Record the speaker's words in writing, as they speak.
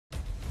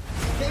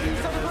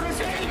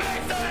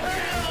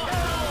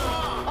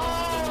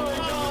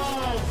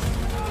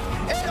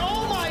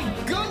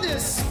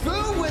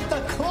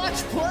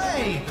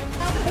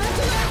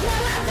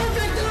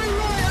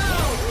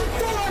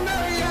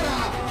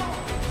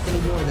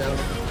anymore, though.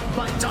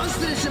 But does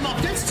finish him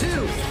off. Gets 2.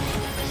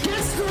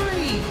 Gets 3.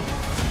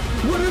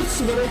 What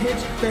a hit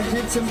that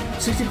hits him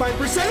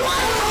 65%.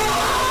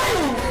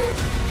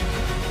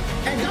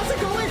 And does it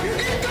go in?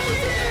 It goes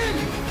in!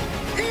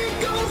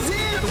 It goes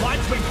in!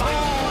 Widespread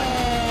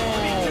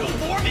fight.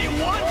 1v2,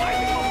 4v1. I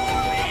think a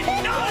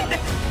 4v none.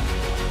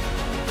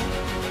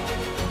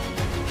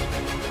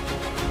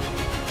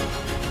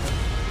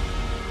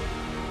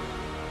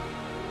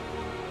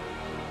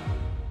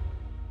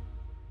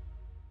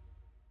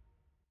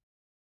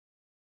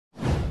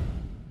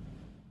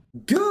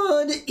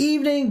 Good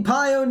evening,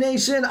 Pio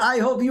Nation. I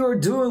hope you are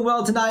doing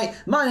well tonight.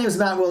 My name is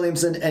Matt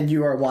Williamson, and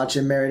you are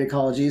watching Marietta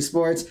College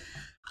Esports.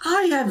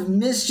 I have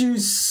missed you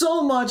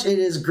so much. It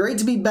is great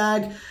to be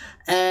back,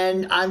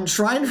 and I'm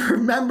trying to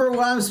remember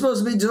what I'm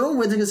supposed to be doing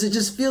with it because it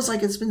just feels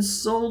like it's been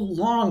so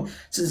long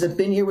since I've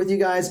been here with you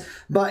guys.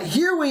 But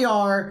here we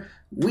are.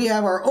 We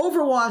have our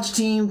Overwatch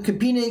team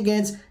competing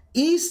against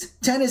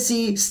East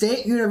Tennessee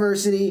State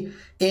University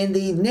in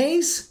the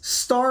NACE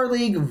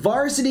Starleague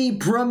Varsity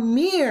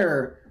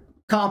Premier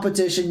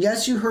competition.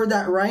 Yes, you heard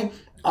that right.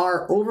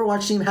 Our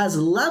Overwatch team has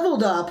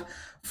leveled up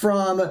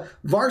from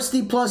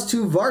Varsity Plus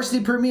to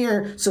Varsity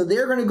Premier, so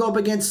they're going to go up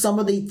against some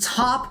of the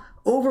top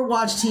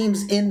Overwatch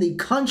teams in the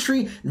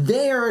country.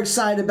 They are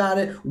excited about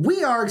it.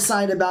 We are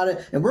excited about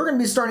it, and we're going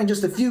to be starting in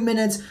just a few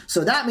minutes,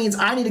 so that means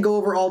I need to go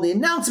over all the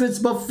announcements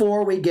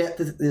before we get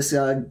this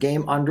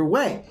game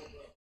underway.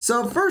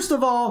 So first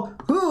of all,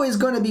 who is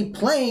going to be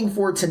playing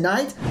for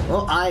tonight?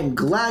 Well, I'm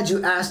glad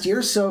you asked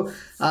here. So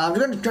I'm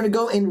going to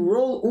go in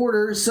role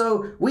order.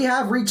 So we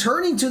have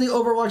returning to the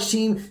Overwatch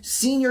team,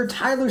 senior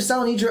Tyler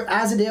Salonidro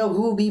Azadale,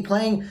 who will be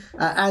playing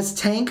as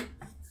tank.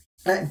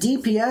 At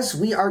DPS,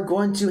 we are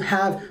going to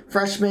have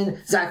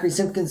freshman Zachary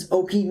Simpkins,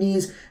 OP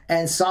knees,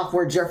 and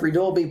sophomore Jeffrey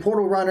Dolby,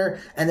 portal runner.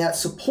 And that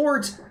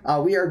support,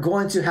 we are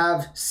going to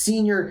have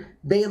senior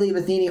Bailey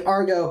Matheny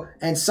Argo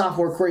and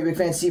sophomore Corey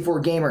McFan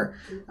C4 Gamer.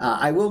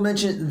 I will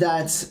mention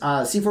that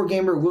C4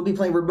 Gamer will be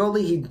playing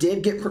remotely. We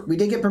did get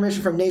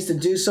permission from NACE to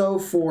do so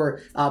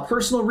for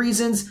personal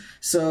reasons.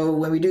 So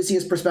when we do see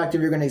his perspective,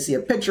 you're going to see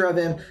a picture of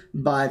him,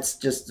 but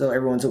just so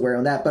everyone's aware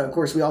on that. But of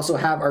course, we also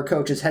have our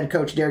coaches, head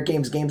coach Derek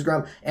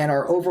Gamesgrum, and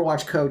our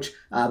Overwatch coach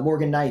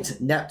Morgan Knight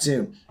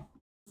Neptune.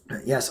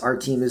 Yes, our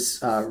team is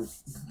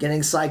getting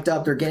psyched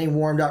up. They're getting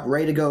warmed up,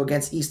 ready to go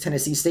against East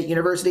Tennessee State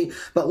University.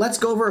 But let's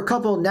go over a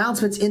couple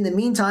announcements in the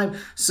meantime.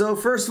 So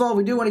first of all,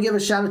 we do want to give a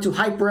shout out to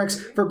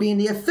HyperX for being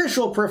the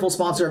official peripheral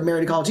sponsor of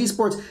Marietta College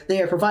Esports.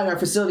 They are providing our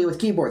facility with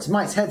keyboards,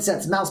 mice,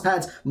 headsets, mouse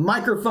pads,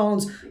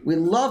 microphones. We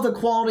love the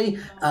quality.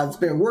 It's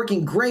been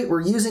working great. We're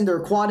using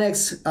their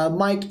Quad-X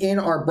mic in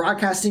our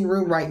broadcasting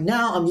room right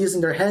now. I'm using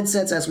their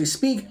headsets as we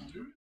speak.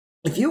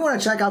 If you want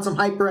to check out some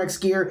HyperX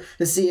gear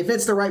to see if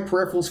it's the right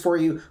peripherals for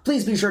you,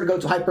 please be sure to go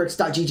to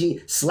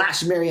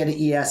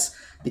hyperx.gg/MariettaES.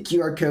 The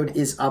QR code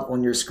is up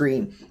on your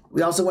screen.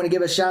 We also want to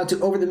give a shout out to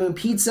Over the Moon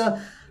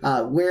Pizza,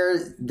 where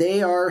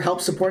they are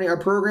help supporting our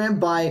program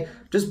by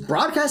just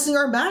broadcasting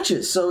our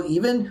matches. So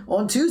even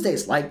on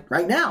Tuesdays, like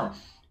right now,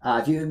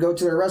 if you go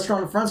to their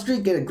restaurant on Front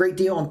Street, get a great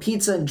deal on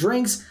pizza and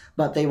drinks,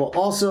 but they will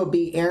also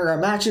be airing our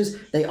matches.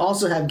 They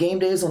also have game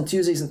days on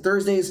Tuesdays and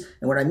Thursdays,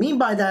 and what I mean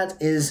by that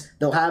is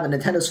they'll have a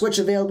Nintendo Switch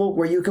available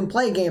where you can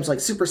play games like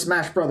Super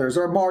Smash Bros.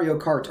 Or Mario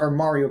Kart or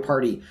Mario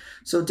Party.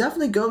 So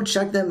definitely go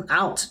check them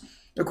out.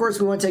 Of course,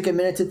 we want to take a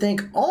minute to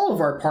thank all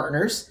of our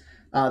partners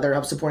that are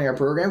help supporting our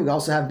program. We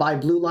also have Buy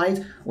Blue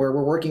Light, where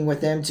we're working with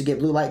them to get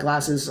blue light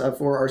glasses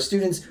for our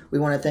students. We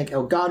want to thank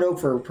Elgato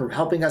for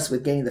helping us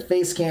with getting the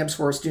face cams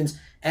for our students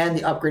and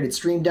the upgraded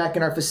stream deck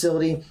in our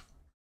facility.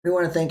 We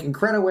want to thank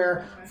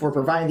Incrediware for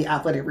providing the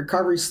athletic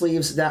recovery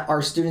sleeves that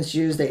our students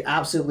use. They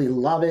absolutely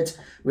love it.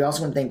 We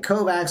also want to thank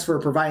Kovacs for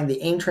providing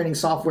the aim training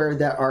software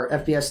that our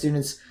FPS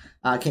students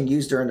can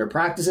use during their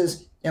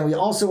practices. And we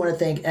also want to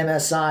thank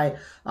MSI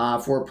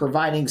for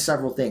providing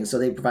several things. So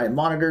they provide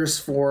monitors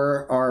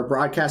for our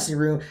broadcasting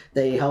room.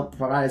 They help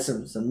provide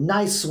some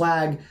nice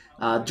swag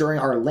during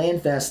our LAN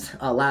Fest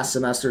last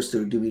semester.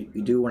 So we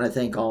do want to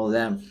thank all of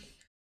them.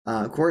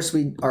 Of course,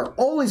 we are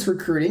always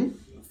recruiting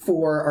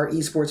for our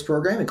esports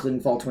program, including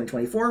fall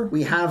 2024.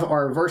 We have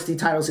our varsity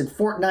titles in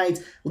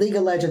Fortnite, League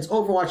of Legends,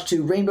 Overwatch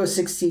 2, Rainbow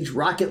Six Siege,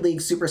 Rocket League,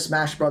 Super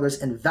Smash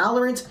Bros., and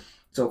Valorant.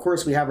 So, of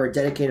course, we have our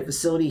dedicated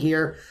facility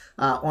here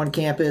on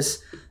campus.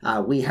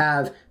 We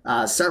have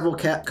several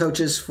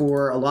coaches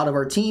for a lot of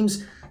our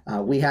teams.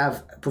 We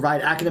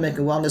provide academic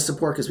and wellness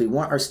support because we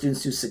want our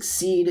students to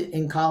succeed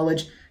in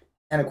college.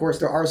 And of course,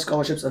 there are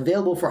scholarships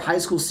available for high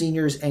school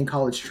seniors and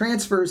college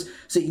transfers.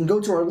 So you can go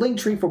to our link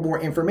tree for more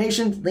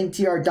information,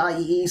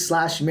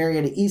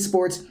 linktr.ee/Marietta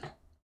Esports. It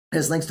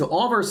has links to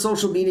all of our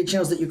social media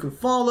channels that you can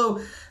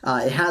follow.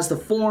 It has the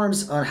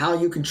forms on how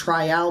you can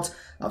try out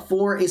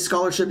for a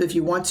scholarship if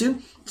you want to.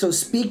 So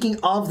speaking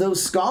of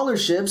those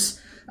scholarships,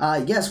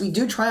 yes, we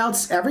do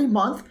tryouts every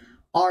month.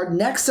 Our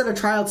next set of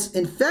tryouts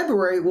in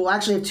February, we'll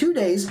actually have 2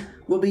 days.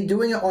 We'll be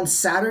doing it on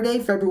Saturday,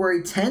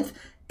 February 10th,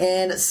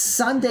 and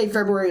Sunday,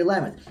 February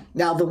 11th.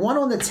 Now, the one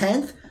on the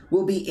 10th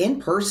will be in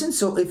person,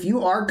 so if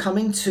you are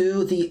coming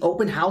to the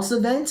open house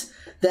event,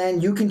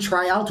 then you can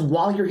try out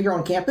while you're here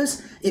on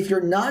campus. If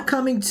you're not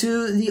coming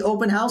to the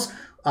open house,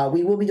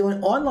 we will be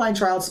doing online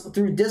tryouts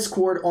through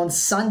Discord on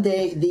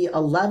Sunday the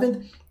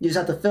 11th. You just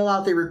have to fill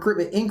out the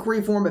recruitment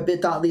inquiry form at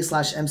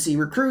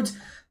bit.ly/mcrecruit,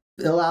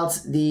 fill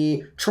out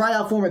the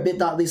tryout form at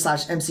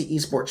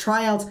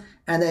bit.ly/mcesporttryouts,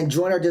 and then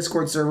join our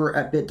Discord server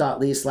at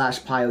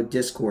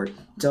bit.ly/pyodiscord.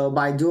 So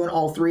by doing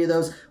all three of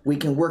those, we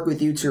can work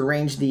with you to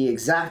arrange the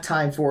exact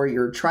time for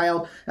your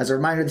tryout. As a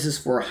reminder, this is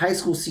for high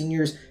school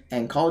seniors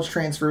and college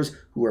transfers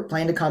who are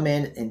planning to come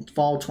in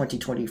fall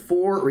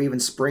 2024 or even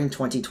spring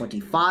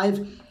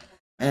 2025.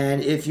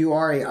 And if you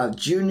are a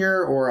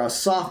junior or a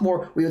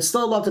sophomore, we would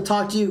still love to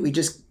talk to you. We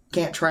just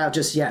can't try out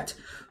just yet.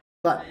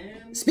 But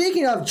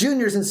speaking of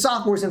juniors and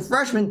sophomores and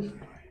freshmen,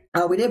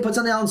 we did put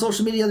something out on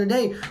social media the other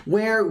day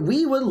where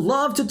we would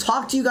love to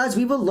talk to you guys.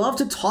 We would love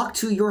to talk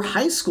to your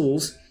high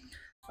schools.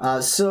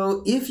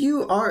 So if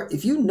you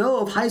know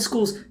of high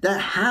schools that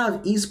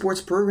have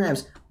esports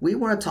programs, we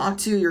want to talk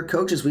to your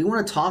coaches. We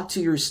want to talk to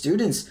your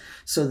students.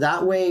 So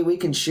that way we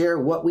can share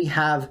what we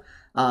have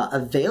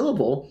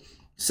available.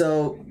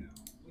 So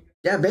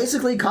yeah,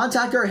 basically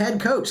contact our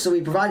head coach. So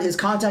we provide his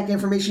contact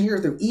information here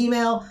through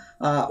email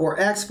or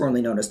X,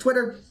 formerly known as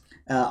Twitter,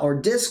 or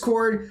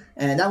Discord,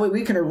 and that way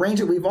we can arrange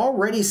it. We've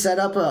already set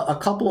up a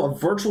couple of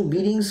virtual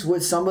meetings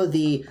with some of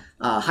the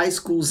high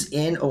schools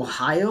in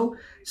Ohio.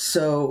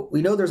 So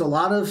we know there's a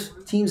lot of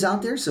teams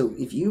out there. So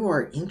if you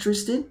are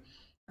interested,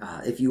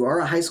 if you are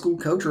a high school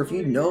coach or if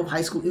you know of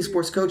high school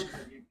esports coach,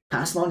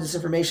 pass along this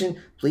information.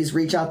 Please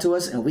reach out to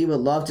us, and we would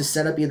love to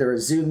set up either a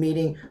Zoom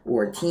meeting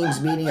or a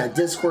Teams meeting, a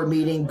Discord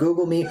meeting,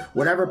 Google Meet,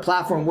 whatever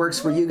platform works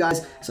for you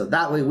guys. So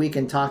that way we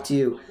can talk to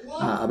you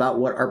about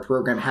what our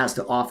program has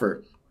to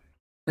offer.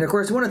 And of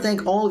course, we want to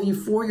thank all of you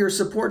for your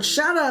support.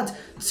 Shout out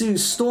to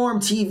Storm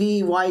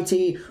TV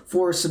YT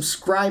for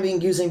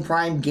subscribing using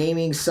Prime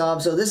Gaming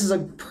sub. So this is a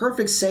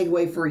perfect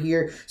segue for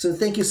here. So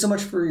thank you so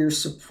much for your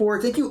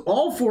support. Thank you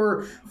all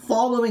for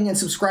following and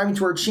subscribing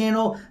to our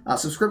channel.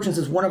 Subscriptions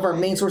is one of our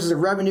main sources of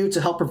revenue to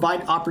help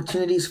provide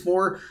opportunities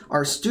for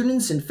our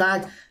students. In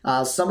fact,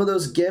 some of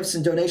those gifts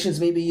and donations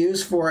may be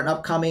used for an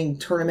upcoming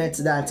tournament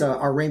that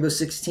our Rainbow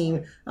Six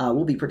team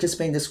will be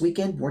participating this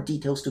weekend. More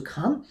details to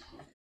come.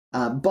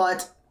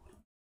 But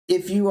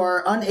if you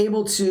are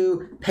unable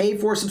to pay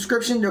for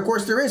subscription, of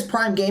course, there is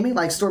Prime Gaming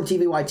like Storm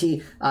TV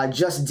YT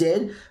just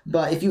did.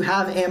 But if you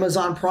have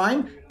Amazon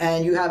Prime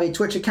and you have a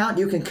Twitch account,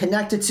 you can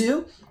connect it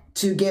to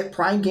get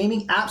Prime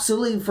Gaming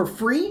absolutely for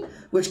free,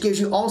 which gives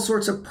you all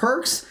sorts of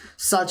perks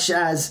such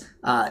as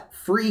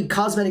free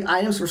cosmetic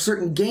items for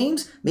certain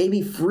games,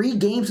 maybe free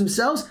games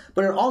themselves,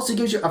 but it also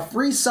gives you a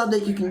free sub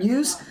that you can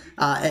use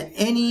for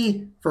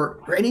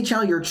any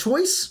channel of your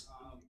choice.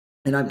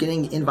 And I'm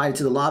getting invited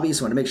to the lobby,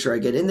 so I want to make sure I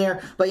get in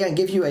there. But yeah, I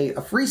give you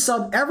a free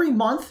sub every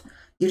month.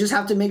 You just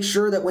have to make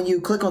sure that when you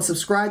click on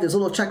subscribe, there's a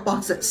little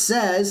checkbox that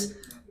says,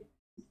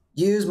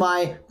 use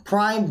my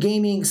Prime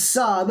Gaming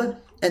sub,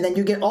 and then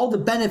you get all the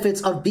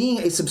benefits of being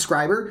a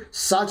subscriber,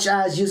 such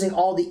as using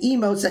all the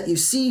emotes that you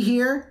see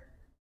here.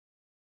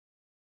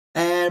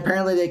 And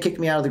apparently they kicked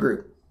me out of the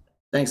group.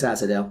 Thanks,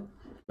 Asadale.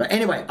 But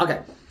anyway,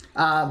 okay.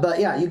 But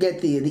yeah, you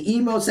get the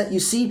emotes that you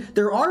see.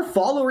 There are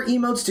follower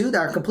emotes too that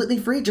are completely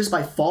free. Just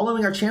by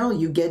following our channel,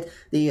 you get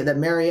the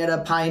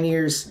Marietta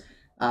Pioneers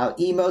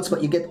emotes,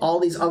 but you get all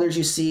these others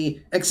you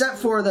see, except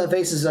for the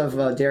faces of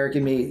Derek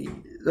and me.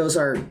 Those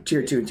are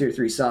tier 2 and tier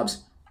 3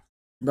 subs.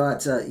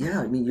 But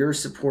yeah, I mean, your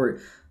support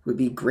would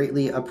be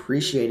greatly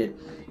appreciated.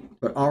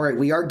 But all right,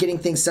 we are getting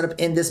things set up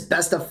in this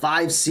best of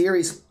 5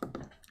 series.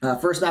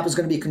 First map is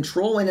going to be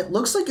Control, and it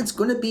looks like it's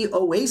going to be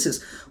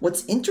Oasis.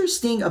 What's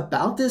interesting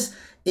about this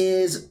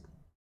is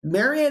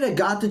Marietta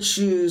got to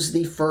choose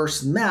the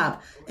first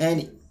map,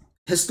 and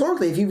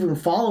historically, if you've been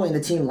following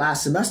the team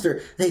last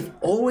semester, they've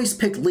always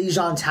picked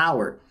Legion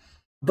Tower.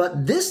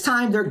 But this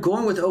time, they're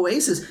going with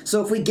Oasis.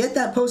 So if we get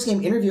that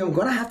post-game interview, I'm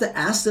going to have to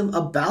ask them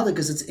about it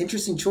because it's an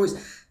interesting choice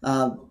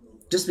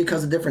just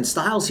because of different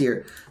styles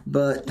here.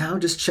 But now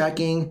just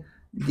checking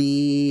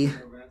the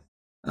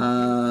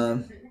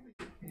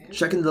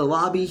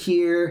lobby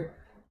here.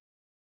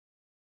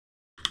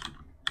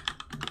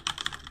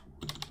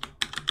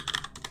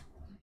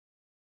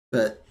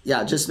 But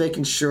yeah, just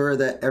making sure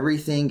that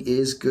everything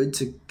is good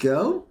to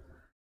go.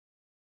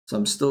 So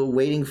I'm still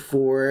waiting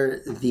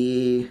for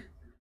the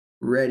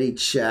ready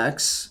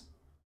checks.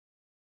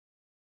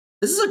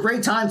 This is a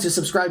great time to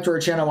subscribe to our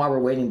channel while we're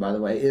waiting, by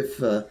the way, if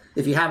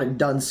you haven't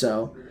done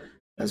so,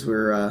 as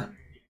we're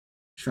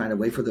trying to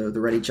wait for the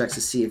ready checks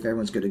to see if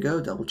everyone's good to go.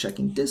 Double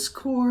checking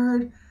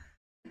Discord.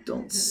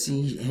 Don't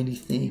see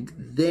anything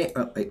there.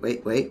 Oh,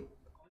 wait.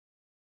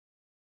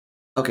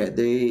 Okay,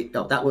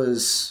 that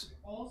was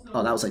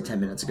like 10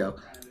 minutes ago.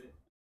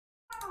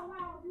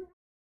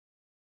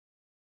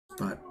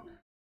 But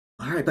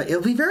all right, but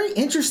it'll be very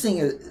interesting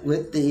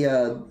with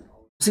the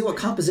see what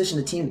composition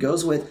the team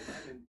goes with.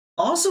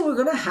 Also, we're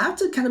going to have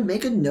to kind of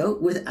make a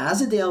note with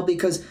Azadale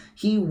because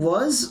he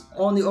was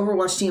on the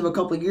Overwatch team a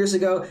couple years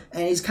ago,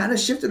 and he's kind of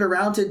shifted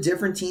around to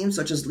different teams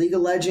such as League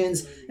of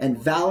Legends and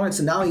Valorant.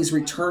 So now he's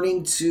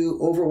returning to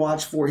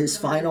Overwatch for his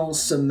final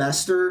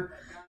semester.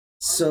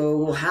 So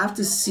we'll have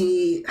to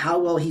see how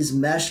well he's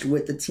meshed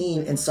with the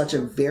team in such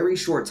a very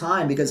short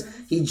time because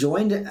he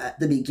joined at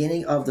the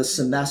beginning of the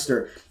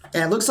semester.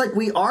 And it looks like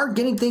we are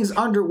getting things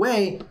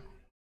underway.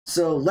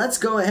 So let's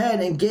go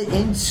ahead and get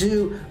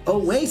into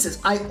Oasis.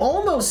 I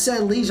almost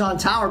said Legion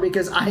Tower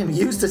because I am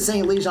used to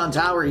saying Legion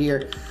Tower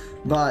here,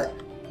 but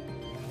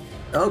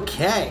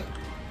okay.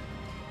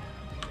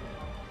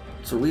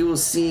 So we will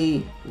see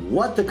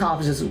what the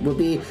composition will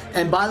be.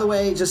 And by the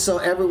way, just so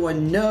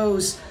everyone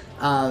knows,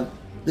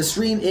 the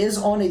stream is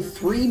on a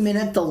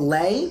 3-minute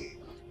delay.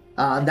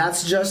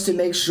 That's just to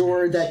make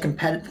sure that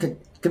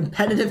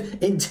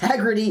competitive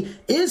integrity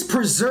is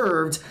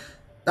preserved.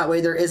 That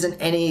way there isn't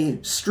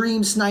any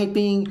stream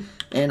sniping,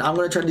 and I'm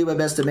going to try to do my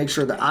best to make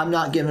sure that I'm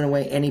not giving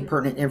away any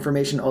pertinent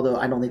information, although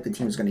I don't think the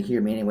team's going to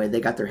hear me anyway.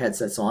 They got their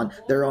headsets on.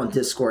 They're on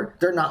Discord.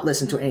 They're not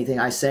listening to anything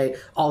I say,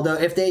 although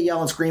if they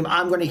yell and scream,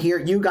 I'm going to hear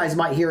it. You guys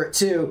might hear it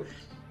too.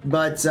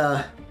 But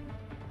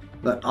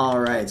all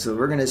right, so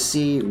we're going to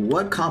see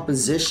what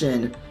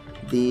composition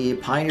the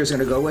Pioneers are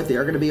going to go with. They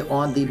are going to be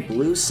on the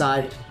blue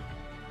side.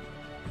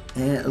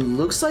 And it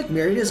looks like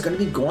Marietta is going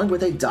to be going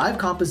with a dive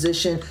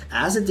composition.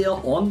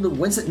 Azadale on the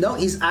Winston. No,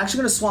 he's actually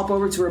going to swap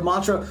over to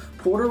Ramattra.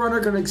 Porter Runner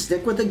going to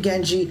stick with the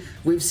Genji.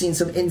 We've seen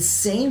some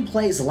insane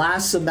plays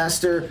last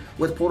semester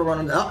with Porter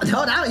Runner. Oh,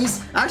 no, now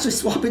he's actually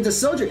swapping to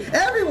Soldier.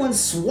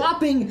 Everyone's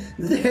swapping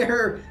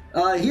their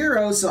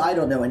heroes, so I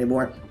don't know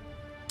anymore.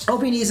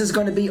 OPNES is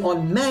going to be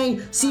on May.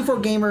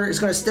 C4 Gamer is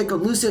going to stick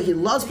with Lucio. He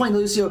loves playing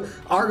Lucio.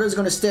 Argo is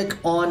going to stick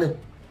on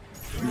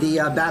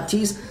the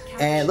Baptiste.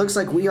 And it looks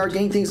like we are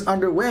getting things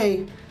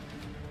underway.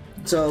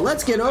 So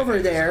let's get over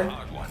there.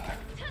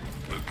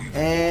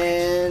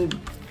 And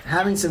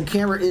having some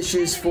camera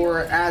issues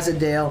for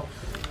Azadale.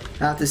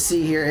 I have to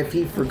see here if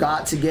he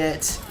forgot to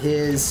get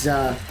his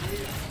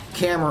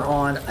camera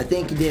on. I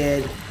think he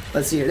did.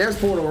 Let's see here. There's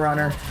Portal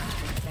Runner.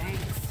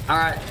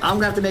 Alright, I'm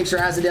going to have to make sure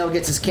Azadale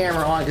gets his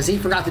camera on because he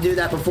forgot to do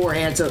that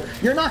beforehand. So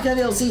you're not going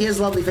to be able to see his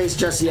lovely face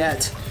just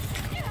yet.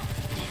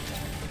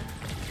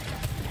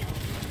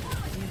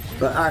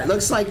 But alright,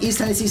 looks like East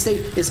Tennessee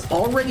State is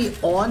already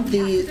on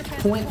the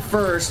point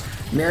first.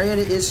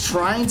 Marietta is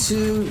trying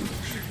to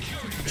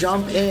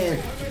jump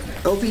in.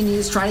 OPNE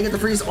is trying to get the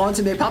freeze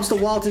onto me. Pops the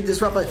wall to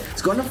disrupt, but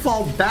it's going to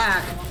fall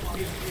back.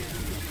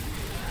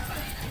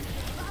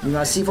 You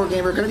got C4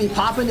 Gamer going to be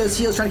popping those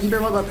heals, trying to keep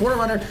everyone, but Porter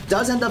Runner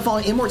does end up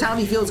falling.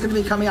 Immortality Field is going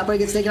to be coming out, but it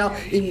gets taken out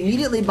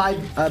immediately by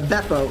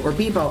Beppo, or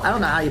Beppo. I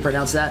don't know how you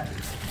pronounce that.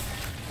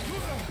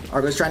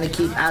 Argo's trying to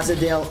keep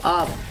Azadale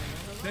up.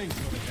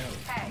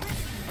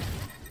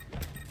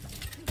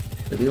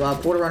 The Meanwhile,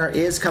 Porter Runner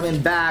is coming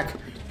back.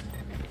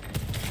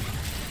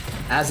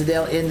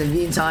 Azadale in the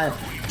meantime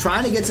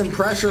trying to get some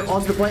pressure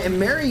onto the point, and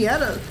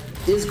Marietta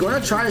is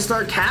going to try to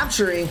start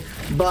capturing,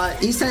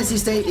 but East Tennessee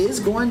State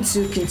is going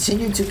to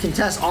continue to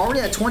contest,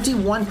 already at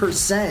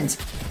 21%.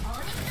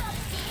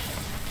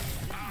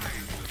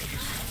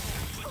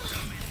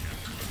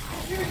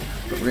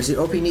 But we're going to see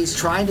OPNE's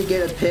trying to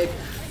get a pick.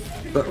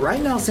 But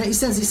right now, East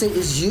Tennessee State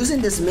is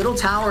using this middle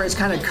tower as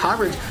kind of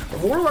coverage.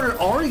 Porter Runner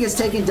already gets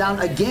taken down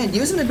again,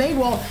 using the main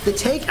wall to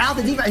take out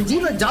the D.Va. And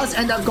D.Va does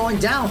end up going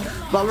down,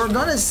 but we're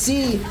going to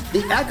see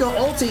the Echo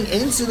ulting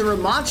into the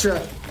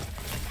Ramattra.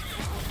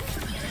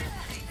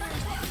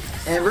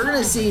 And we're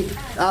going to see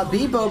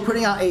Bebo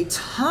putting out a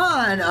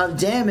ton of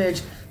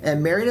damage,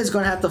 and Marietta's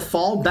going to have to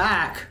fall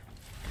back.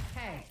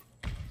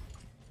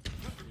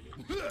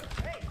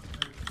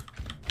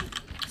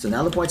 So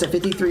now the point's at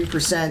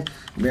 53%.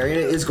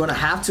 Marietta is going to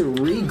have to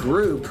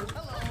regroup.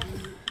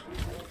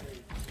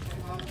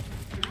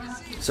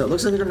 So it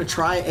looks like they're going to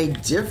try a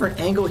different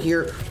angle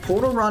here.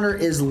 Portal Runner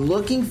is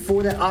looking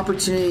for that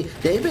opportunity.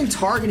 They've been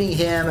targeting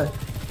him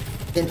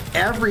in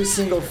every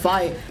single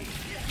fight.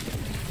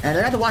 And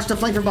they have to watch the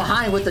flank from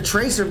behind with the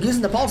Tracer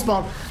using the Pulse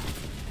Bomb.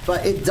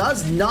 But it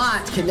does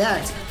not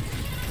connect.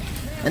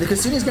 And the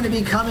Kasuni is going to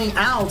be coming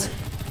out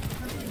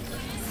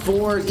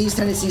for East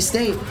Tennessee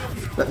State.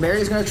 But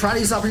Marietta's going to try to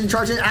use opportunity to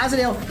charge in.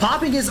 Azadale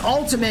popping his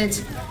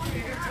ultimate.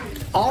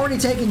 Already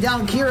taking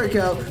down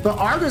Kiriko. But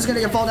Argo's going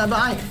to get fall down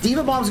behind.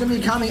 D.Va Bomb's going to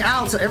be coming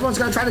out. So everyone's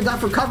going to try to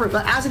duck for cover.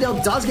 But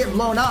Azadale does get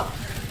blown up.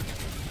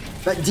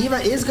 But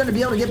D.Va is going to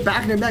be able to get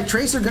back in her mech.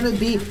 Tracer going to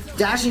be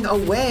dashing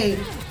away.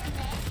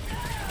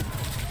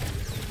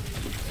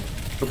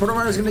 The Portal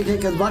Runner is going to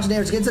get a bunch of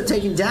damage. Gets it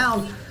taken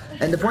down.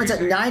 And the point's at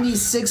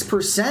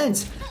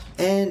 96%.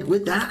 And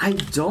with that, I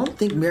don't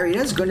think Marietta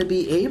is going to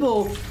be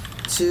able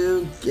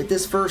to get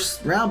this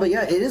first round. But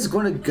yeah, it is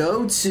going to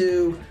go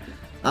to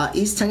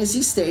East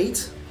Tennessee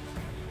State.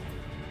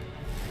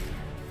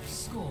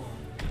 Score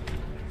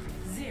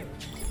 0-1.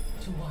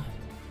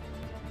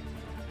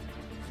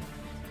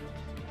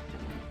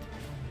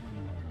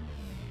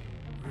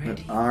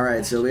 All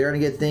right, so we are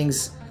going to get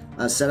things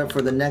set up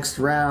for the next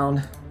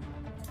round.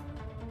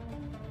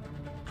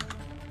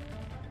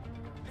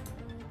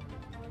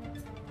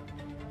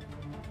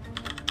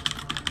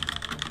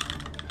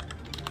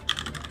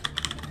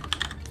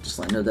 Just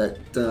let me know that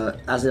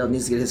Azadel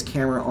needs to get his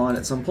camera on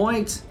at some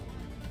point.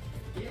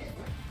 5,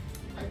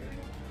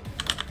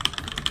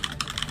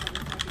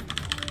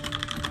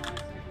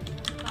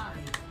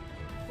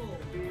 4,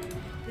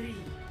 3,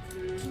 2,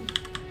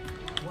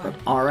 1.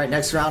 All right,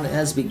 next round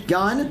has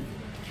begun.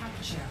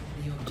 Capture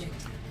the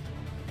objective.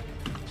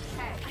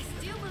 I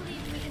still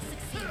believe we can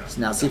succeed.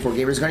 So now C4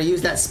 Gamer is going to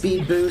use that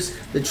speed boost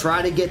to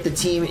try to get the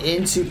team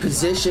into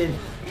position.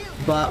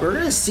 But we're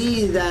going to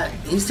see that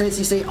East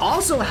Tennessee State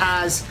also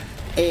has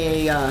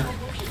a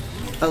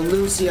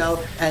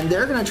Lucio, and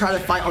they're going to try to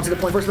fight onto the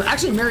point first. But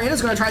actually,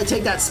 Marietta's going to try to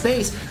take that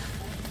space.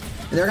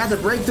 And they're going to have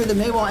to break through the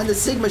Maywall and the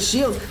Sigma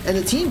shield. And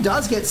the team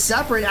does get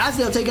separated as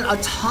they're taking a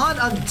ton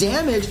of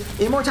damage.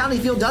 Immortality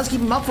Field does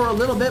keep him up for a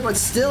little bit, but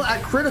still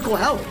at critical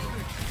health.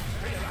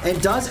 And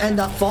does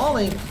end up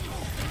falling.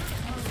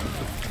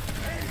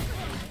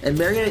 And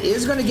Marietta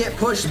is going to get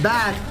pushed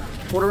back.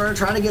 Porter Runner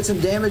trying to get some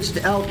damage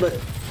to Elk, but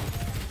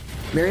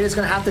Marietta's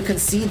going to have to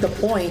concede the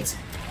point.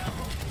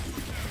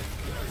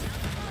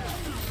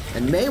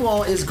 And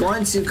Maywall is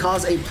going to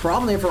cause a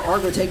problem there for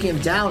Argo, taking him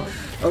down.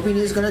 OPN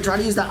is going to try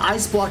to use the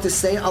ice block to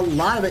stay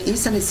alive, but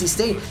East Tennessee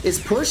State is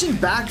pushing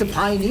back the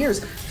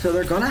Pioneers, so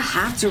they're going to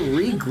have to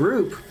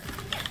regroup.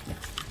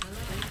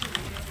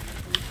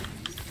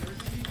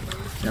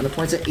 Now the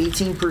point's at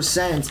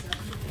 18%.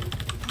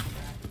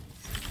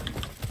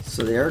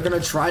 So they're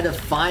going to try to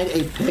find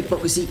a pick,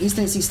 but we see East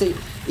Tennessee State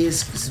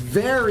is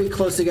very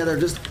close together,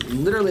 just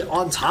literally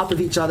on top of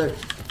each other.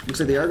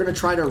 Looks like they are going to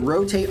try to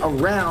rotate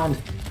around.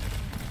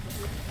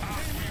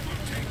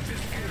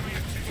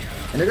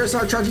 And they're going to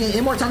start charging in.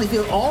 Immortality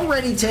Field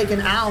already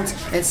taken out,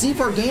 and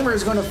C4 Gamer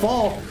is going to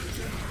fall.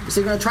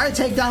 So they're going to try to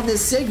take down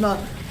this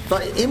Sigma,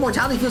 but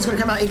Immortality Field is going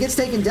to come out. It gets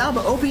taken down,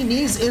 but OP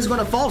Knees is going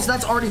to fall, so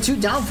that's already 2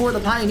 down for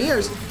the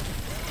Pioneers.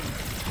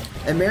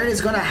 And Marietta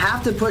is going to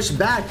have to push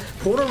back.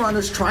 Portal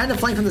Runner's trying to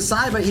flank from the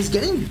side, but he's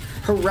getting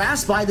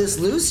harassed by this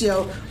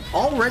Lucio.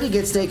 Already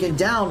gets taken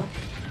down.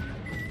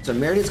 So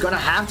Marietta is going to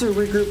have to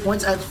regroup.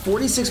 Points at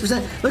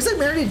 46%. Looks like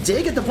Marietta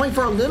did get the point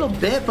for a little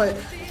bit, but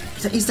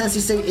East Tennessee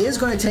State is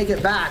going to take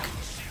it back.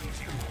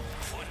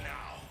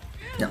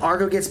 Now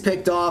Argo gets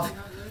picked off,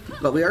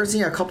 but we are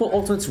seeing a couple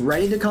ultimates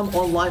ready to come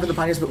online for the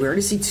Pioneers, but we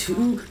already see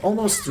 2,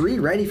 almost 3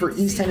 ready for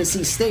East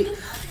Tennessee State.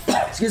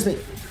 Excuse me.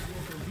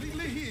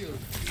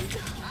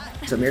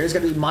 So Marietta's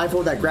going to be mindful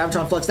of that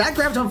Graviton Flux. That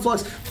Graviton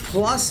Flux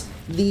plus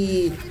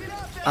the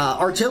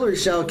artillery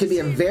shell could be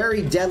a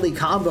very deadly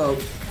combo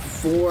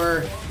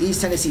for East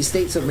Tennessee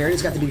State. So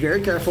Marietta's got to be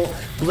very careful.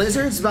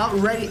 Blizzard's is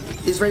ready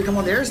to come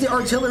on. There's the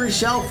artillery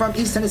shell from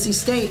East Tennessee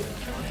State.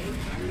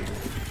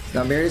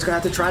 Now Marietta's going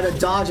to have to try to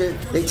dodge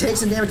it. They take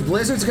some damage.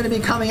 Blizzard's going to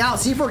be coming out.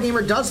 C4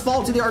 Gamer does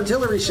fall to the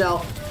artillery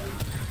shell.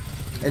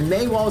 And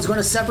Maywall is going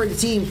to separate the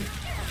team.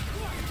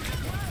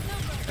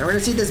 And we're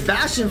going to see this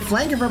Bastion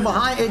flanking from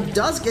behind. It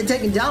does get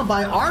taken down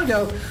by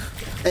Argo.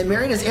 And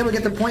Marietta is able to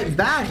get the point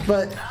back,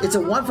 but it's a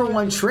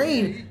 1-for-1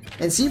 trade.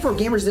 And C4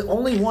 Gamer is the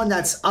only one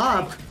that's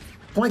up.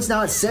 Points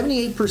now at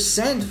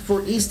 78%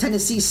 for East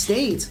Tennessee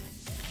State.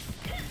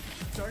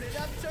 Turn it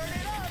up, turn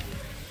it up.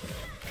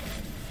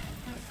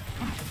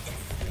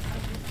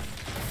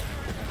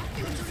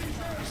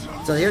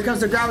 So here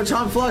comes the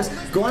Graviton Flux,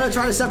 going to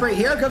try to separate.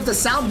 Here comes the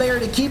Sound Barrier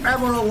to keep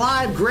everyone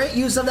alive. Great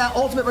use of that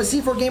ultimate, but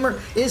C4 Gamer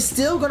is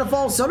still going to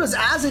fall. So does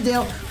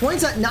Azadale.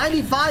 Points at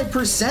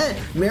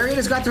 95%.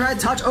 Marietta's got to try to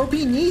touch. OP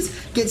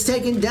Knees gets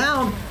taken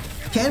down.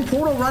 Can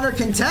Portal Runner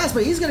contest?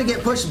 But he's going to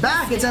get pushed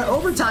back. It's at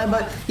overtime,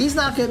 but he's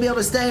not going to be able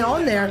to stay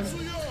on there.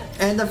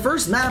 And the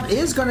first map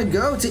is going to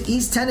go to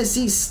East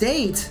Tennessee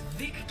State.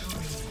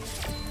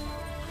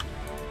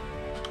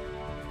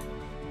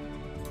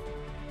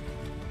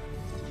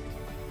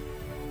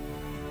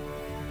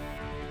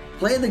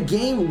 Play of the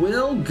game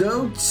will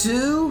go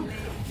to...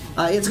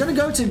 it's going to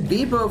go to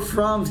Beepo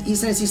from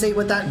East Tennessee State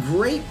with that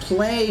great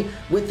play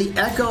with the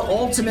Echo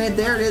Ultimate.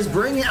 There it is,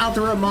 bringing out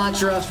the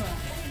Ramatra.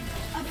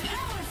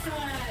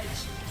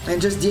 And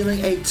just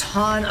dealing a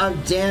ton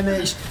of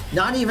damage.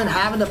 Not even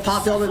having to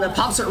pop the ultimate.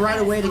 Pops it right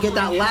away to get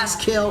that last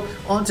kill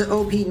onto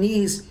OP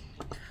Knees.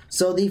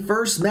 So the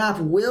first map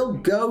will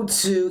go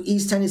to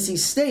East Tennessee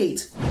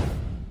State.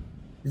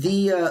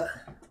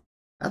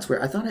 That's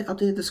weird. I thought I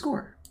updated the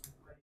score.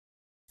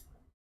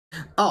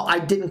 Oh, I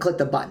didn't click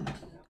the button.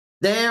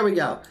 There we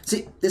go.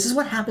 See, this is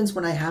what happens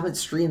when I haven't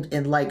streamed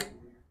in like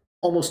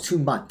almost 2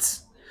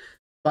 months.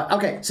 But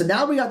okay, so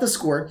now we got the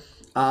score.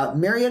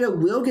 Marietta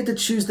will get to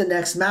choose the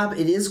next map.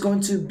 It is going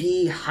to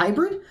be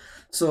hybrid.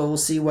 So we'll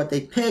see what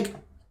they pick.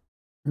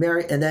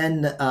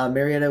 Marietta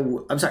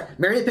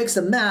picks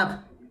the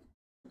map.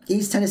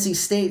 East Tennessee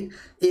State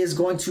is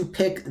going to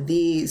pick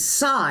the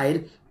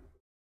side.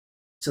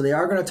 So they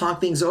are going to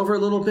talk things over a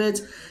little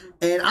bit.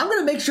 And I'm going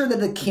to make sure that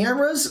the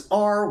cameras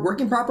are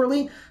working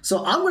properly.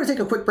 So I'm going to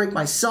take a quick break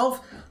myself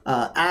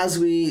as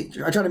we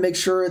are trying to make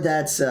sure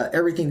that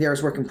everything there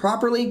is working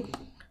properly.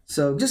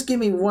 So just give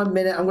me 1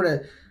 minute. I'm going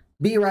to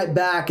be right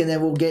back, and then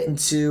we'll get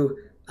into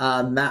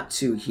map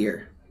 2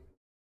 here.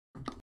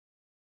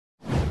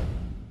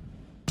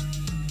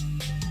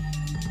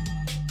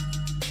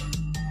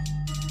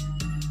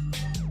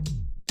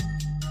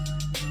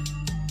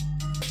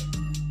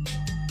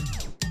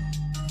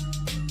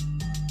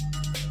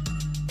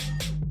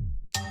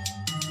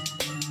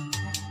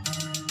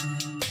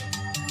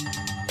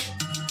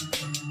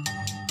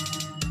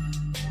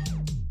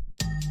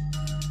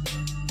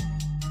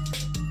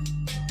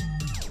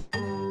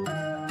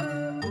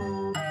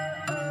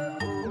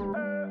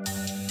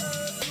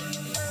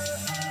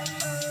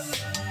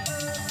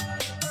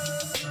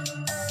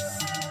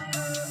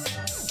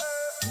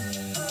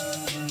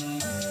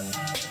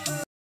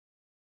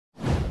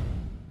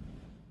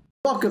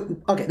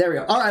 welcome. Okay, there we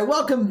go. All right,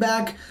 welcome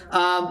back.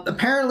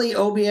 Apparently,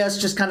 OBS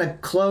just kind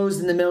of closed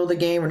in the middle of the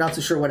game. We're not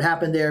too sure what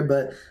happened there,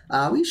 but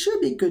we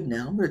should be good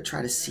now. I'm going to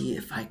try to see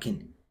if I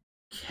can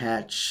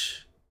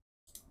catch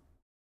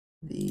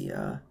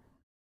the...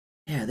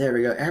 yeah, there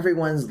we go.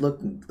 Everyone's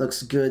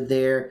looks good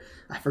there.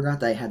 I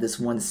forgot that I had this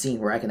one scene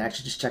where I can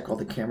actually just check all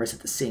the cameras at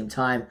the same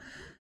time.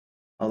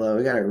 Although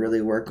we got to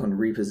really work on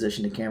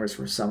reposition the cameras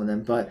for some of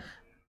them, but...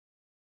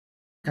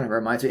 kind of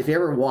reminds me, if you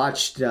ever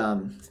watched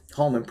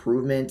Home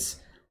Improvement,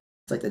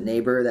 it's like the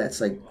neighbor that's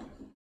like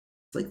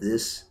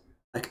this.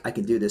 I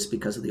can do this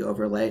because of the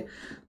overlay.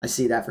 I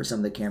see that for some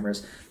of the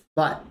cameras.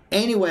 But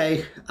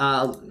anyway,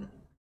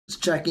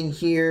 just checking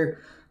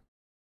here.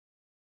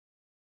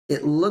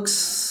 It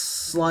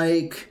looks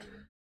like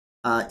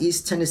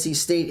East Tennessee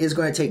State is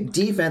going to take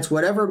defense,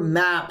 whatever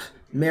map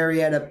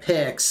Marietta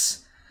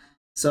picks.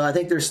 So I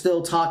think they're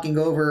still talking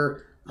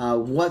over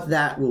what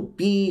that will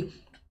be.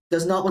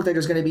 Does not look like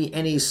there's going to be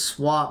any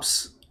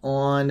swaps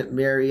on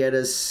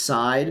Marietta's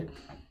side.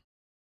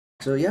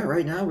 So yeah,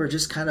 right now we're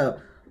just kind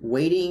of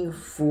waiting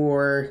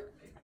for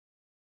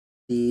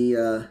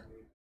the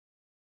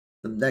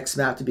next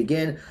map to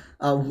begin.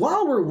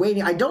 While we're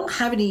waiting, I don't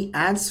have any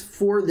ads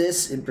for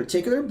this in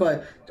particular,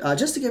 but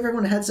just to give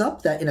everyone a heads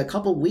up that in a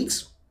couple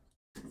weeks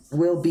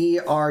will be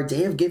our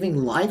Day of Giving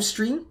live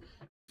stream.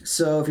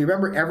 So if you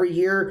remember, every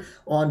year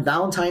on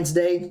Valentine's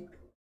Day,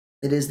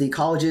 it is the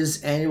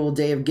college's annual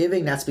Day of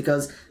Giving. That's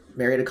because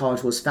Marietta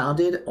College was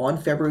founded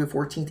on February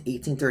 14th,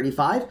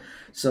 1835.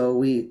 So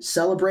we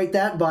celebrate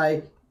that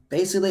by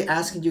basically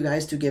asking you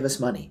guys to give us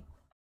money.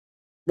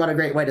 What a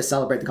great way to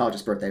celebrate the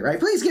college's birthday, right?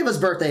 Please give us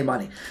birthday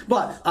money.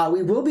 But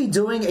we will be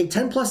doing a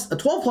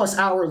 12+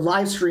 hour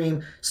live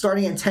stream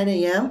starting at 10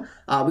 a.m.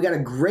 We got a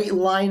great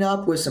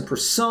lineup with some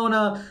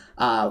Persona,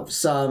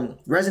 some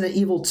Resident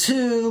Evil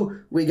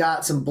 2. We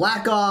got some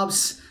Black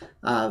Ops.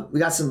 We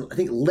got some, I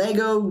think,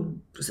 Lego,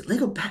 is it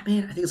Lego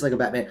Batman? I think it's Lego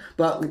Batman.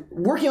 But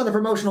working on the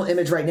promotional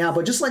image right now,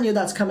 but just letting you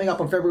know that's coming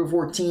up on February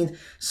 14th.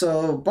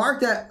 So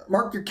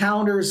mark your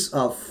calendars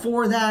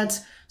for that.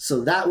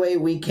 So that way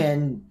we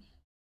can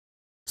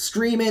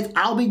stream it.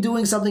 I'll be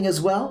doing something as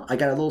well. I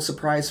got a little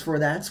surprise for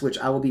that, which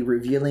I will be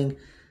revealing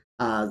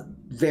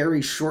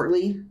very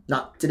shortly.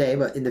 Not today,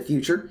 but in the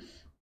future.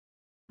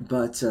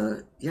 But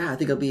yeah, I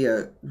think it'll be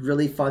a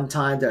really fun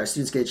time that our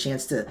students get a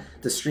chance to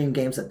stream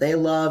games that they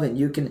love, and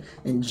you can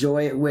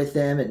enjoy it with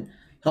them and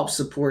help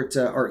support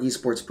our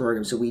esports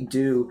program. So we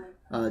do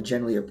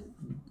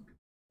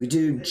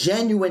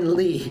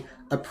genuinely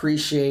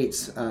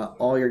appreciate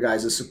all your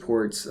guys'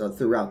 support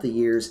throughout the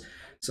years.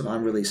 So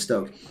I'm really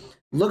stoked.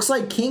 Looks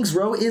like Kings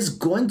Row is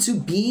going to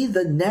be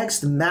the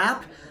next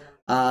map.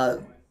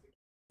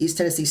 East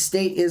Tennessee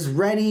State is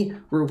ready.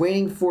 We're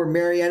waiting for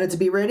Marietta to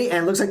be ready,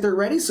 and it looks like they're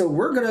ready, so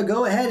we're going to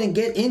go ahead and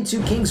get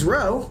into Kings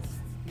Row.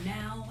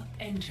 Now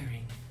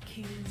entering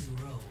Kings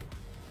Row.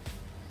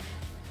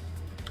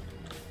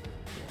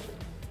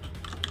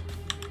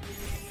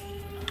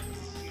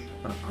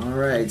 All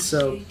right,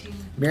 so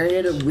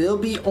Marietta will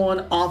be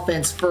on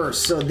offense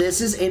first, so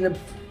this is an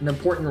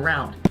important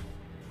round.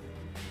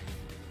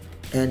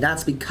 And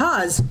that's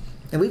because,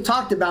 and we've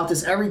talked about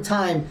this every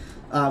time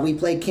we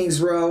play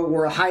Kings Row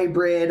or a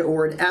hybrid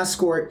or an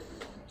escort.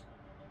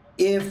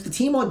 If the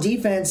team on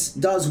defense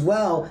does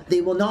well,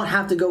 they will not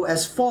have to go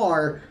as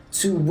far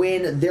to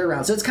win their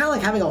round. So it's kind of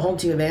like having a home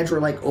team advantage or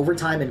like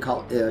overtime in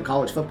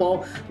college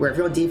football, where if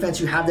you're on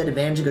defense, you have that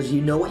advantage because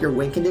you know what your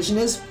win condition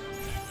is.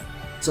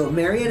 So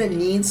Marietta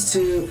needs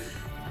to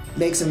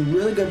make some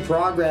really good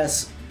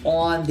progress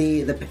on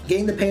the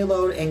getting the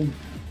payload and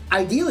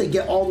ideally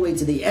get all the way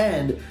to the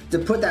end to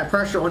put that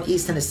pressure on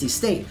East Tennessee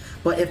State.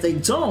 But if they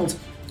don't,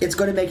 it's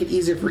going to make it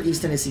easier for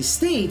East Tennessee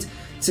State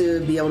to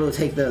be able to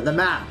take the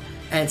map.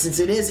 And since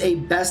it is a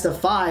best of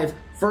 5,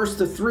 first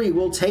to 3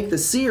 will take the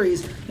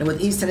series. And with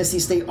East Tennessee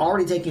State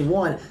already taking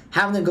 1,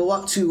 having them go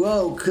up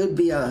 2-0 could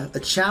be a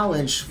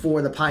challenge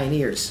for the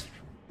Pioneers.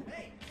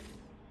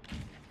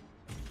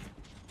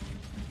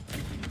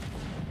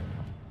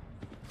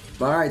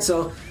 All right,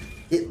 so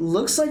it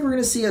looks like we're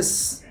going to see a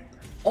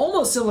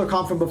almost similar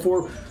comp from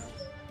before.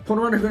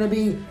 Point runner going to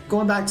be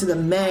going back to the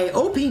May.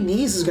 OP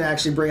NACE is going to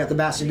actually bring out the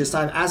Bastion this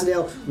time.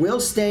 Azadale will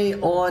stay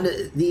on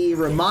the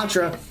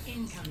Ramatra.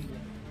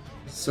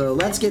 So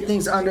let's get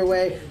things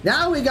underway.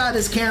 Now we got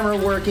this camera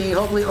working.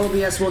 Hopefully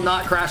OBS will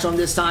not crash on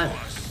this time.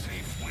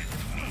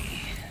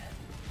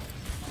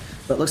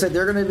 But it looks like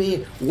they're going to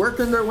be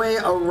working their way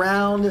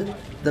around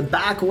the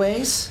back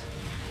ways.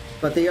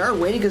 But they are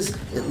waiting because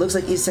it looks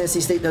like East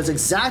Tennessee State knows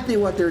exactly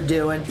what they're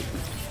doing.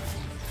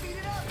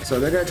 So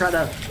they're going to try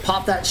to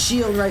pop that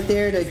shield right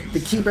there to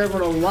keep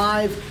everyone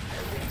alive.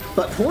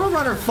 But Portal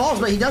Runner falls,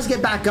 but he does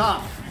get back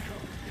up.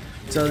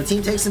 So the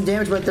team takes some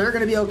damage, but they're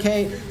going to be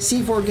okay.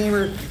 C4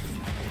 Gamer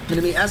going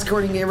to be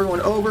escorting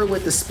everyone over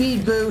with the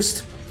speed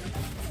boost.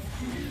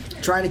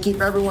 Trying to keep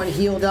everyone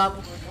healed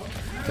up.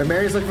 So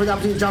Mary's looking for the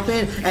opportunity to jump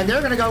in, and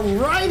they're going to go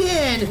right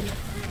in.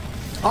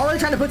 Already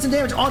trying to put some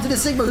damage onto the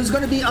Sigma, who's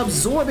going to be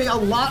absorbing a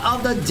lot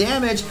of the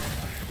damage.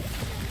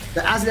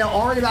 The Azadale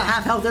already about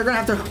half health. They're going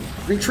to have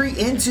to retreat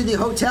into the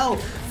hotel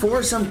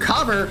for some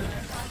cover.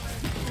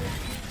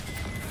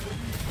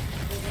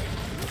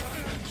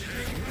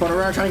 Portal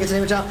Runner trying to get some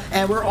damage out,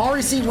 and we're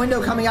already seeing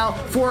window coming out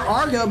for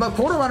Argo, but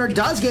Portal Runner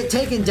does get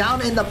taken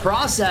down in the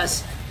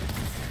process.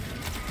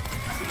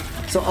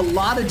 So a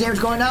lot of damage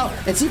going out,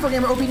 and C4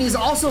 Gamer OP needs to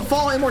also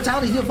fall.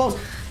 Immortality heal falls,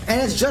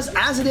 and it's just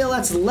Azadale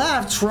that's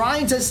left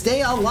trying to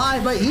stay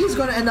alive, but he's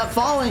going to end up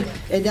falling,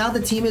 and now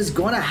the team is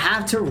going to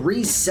have to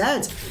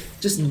reset.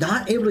 Just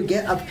not able to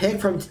get a pick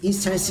from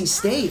East Tennessee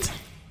State.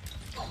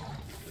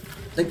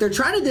 Like, they're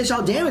trying to dish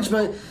out damage,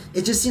 but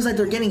it just seems like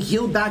they're getting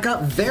healed back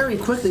up very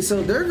quickly.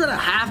 So they're going to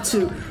have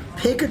to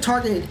pick a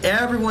target, and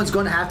everyone's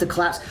going to have to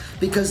collapse.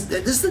 Because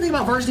this is the thing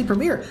about Varsity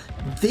Premier.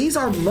 These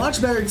are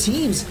much better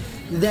teams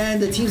than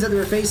the teams that they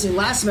were facing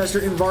last semester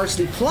in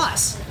Varsity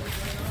Plus.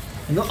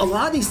 A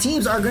lot of these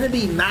teams are going to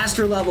be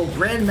master level,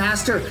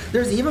 grandmaster.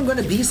 There's even going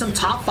to be some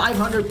top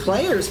 500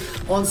 players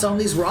on some of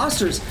these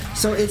rosters.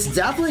 So it's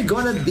definitely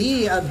going to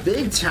be a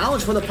big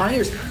challenge for the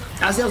Pioneers.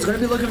 Azadale's going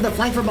to be looking for the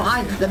flank from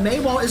behind. The May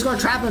Wall is going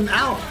to trap him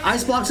out.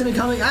 Ice Block's going to be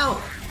coming out.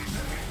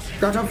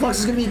 Ground Flux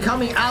is going to be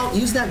coming out,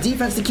 using that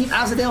defense to keep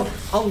Azadale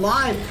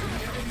alive.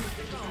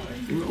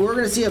 We're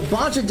going to see a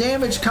bunch of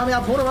damage coming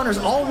out. Portal Runner's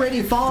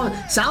already fallen.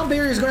 Sound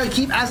Barrier is going to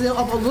keep Azadale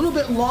up a little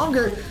bit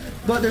longer,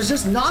 but there's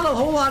just not a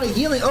whole lot of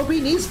healing. OP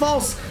needs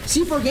falls.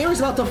 C4 Gamer's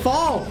about to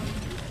fall.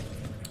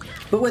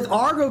 But with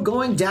Argo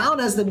going down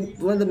as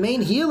one of the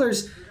main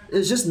healers,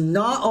 there's just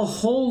not a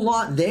whole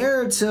lot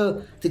there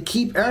to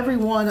keep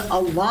everyone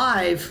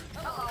alive.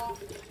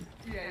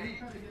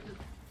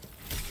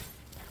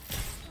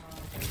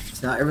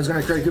 So now everyone's going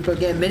to create a group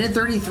again. Minute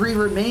 33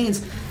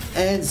 remains.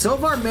 And so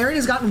far,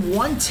 Marietta's gotten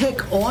one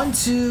tick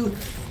onto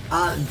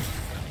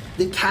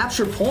the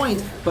capture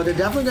point, but they're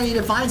definitely going to need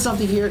to find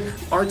something here.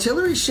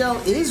 Artillery Shell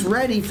is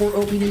ready for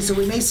OPD, so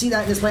we may see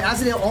that in this play.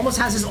 Azadale almost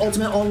has his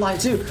ultimate online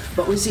too,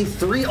 but we see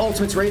 3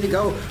 ultimates ready to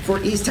go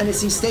for East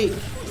Tennessee State.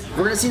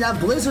 We're going to see that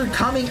Blizzard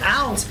coming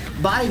out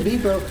by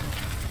Vipo.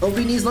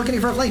 OPD's looking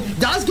for a flank.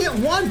 Does get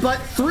one, but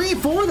 3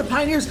 for the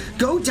Pioneers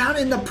go down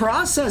in the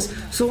process.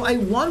 So a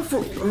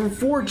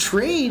 1-for-4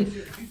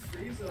 trade.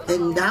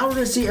 And now we're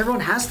going to see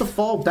everyone has to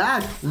fall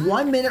back.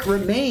 1 minute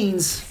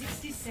remains.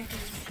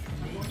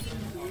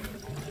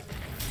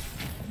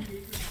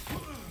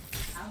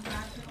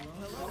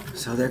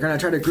 So they're going to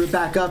try to group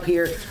back up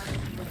here.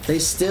 They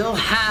still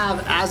have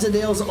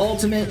Azadale's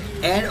ultimate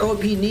and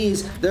OP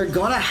knees. They're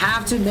going to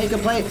have to make a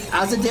play.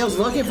 Azadale's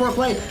looking for a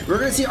play. We're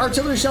going to see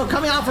Artillery Shell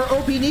coming out for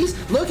OP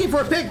knees. Looking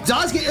for a pick.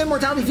 Does get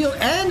Immortality Field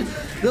and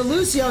the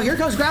Lucio. Here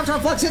comes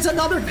Graviton Flux. Hits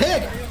another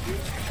pick.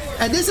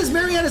 And this is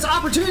Marietta's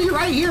opportunity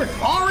right here.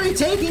 Already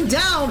taking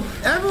down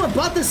everyone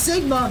but the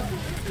Sigma.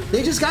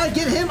 They just got to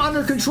get him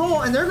under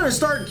control, and they're going to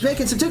start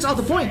making some ticks off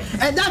the point.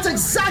 And that's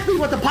exactly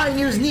what the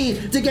Pioneers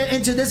need to get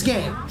into this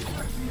game.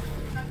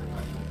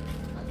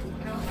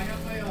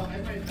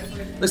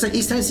 Looks like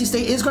East Tennessee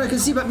State is going to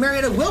concede, but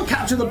Marietta will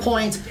capture the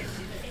point.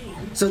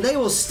 So they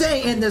will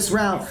stay in this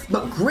round.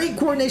 But great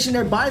coordination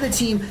there by the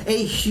team.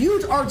 A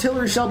huge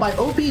artillery shell by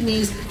OP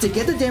Knees to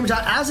get the damage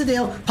out.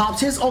 Azadale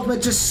pops his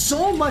ultimate, just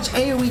so much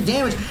AoE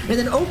damage. And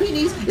then OP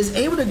Knees is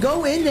able to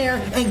go in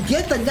there and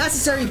get the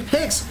necessary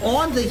picks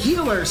on the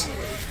healers.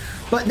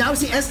 But now we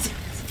see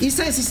East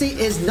Tennessee State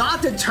is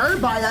not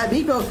deterred by that.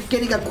 Vipo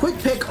getting a quick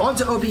pick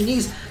onto OP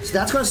Knees. So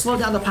that's going to slow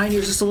down the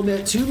Pioneers just a little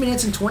bit. 2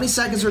 minutes and 20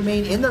 seconds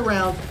remain in the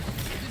round.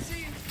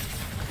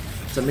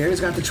 So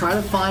Marietta's going to have to try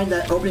to find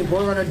that opening.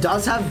 Portal Runner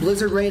does have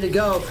Blizzard ready to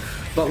go,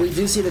 but we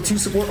do see the 2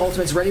 support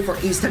ultimates ready for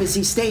East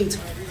Tennessee State.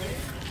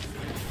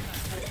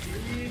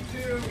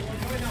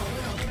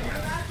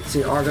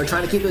 See Argo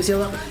trying to keep this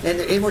heal up, and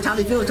the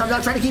Immortality Field comes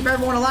out trying to keep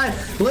everyone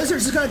alive.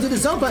 Blizzard's just going to do the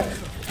zone, but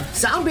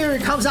Sound Barrier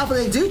comes out, but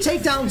they do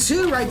take down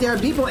 2 right there.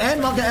 Beepo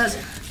and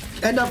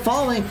Monka end up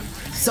falling.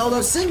 So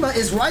the Sigma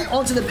is right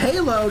onto the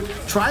payload,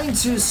 trying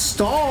to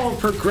stall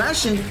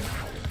progression,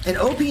 and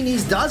OP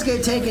Knees does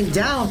get taken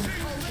down.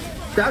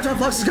 Graviton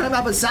Flux is coming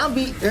out, but Sound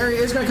Barrier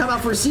is going to come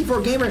out for a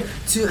C4 Gamer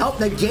to help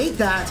negate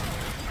that.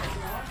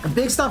 A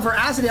big stun for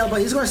Azadale, but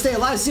he's going to stay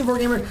alive. C4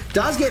 Gamer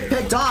does get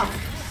picked off.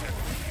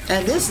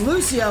 And this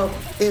Lucio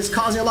is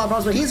causing a lot of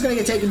problems, but he's going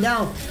to get taken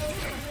down.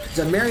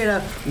 So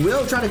Marietta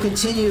will try to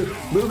continue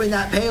moving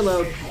that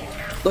payload.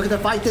 Looking to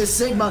fight this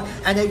Sigma,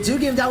 and they do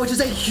get him down, which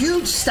is a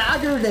huge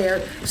stagger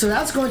there. So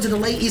that's going to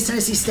delay East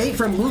Tennessee State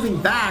from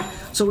moving back.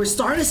 So we're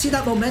starting to see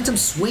that momentum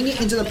swinging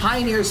into the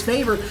Pioneers'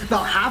 favor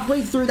about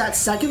halfway through that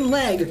second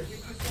leg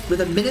with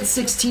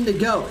 1:16 to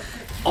go.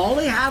 All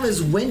they have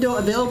is window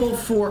available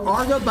for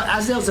Argo, but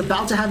Azadale's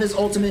about to have his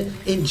ultimate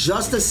in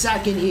just a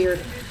second here.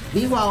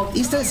 Meanwhile,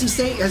 East Tennessee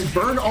State has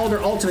burned all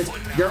their ultimates.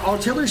 Their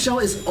artillery shell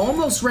is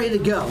almost ready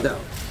to go, though.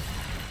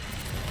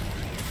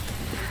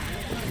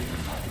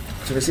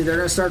 So we see they're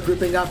going to start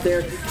grouping up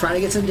there, trying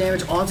to get some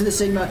damage onto the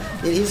Sigma,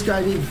 and he's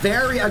going to be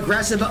very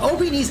aggressive. But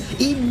OP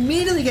Knees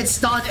immediately gets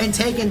stunned and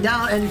taken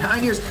down, and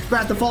Pioneers are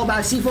at the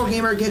fallback. C4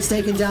 Gamer gets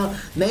taken down.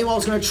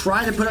 Maywall's going to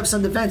try to put up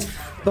some defense,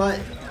 but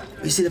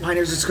You see the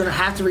Pioneers are just going to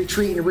have to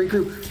retreat and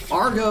regroup.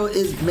 Argo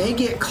may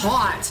get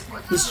caught.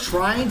 He's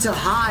trying to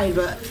hide,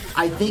 but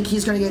I think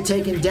he's going to get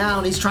taken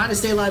down. He's trying to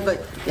stay alive,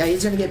 but yeah,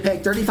 he's going to get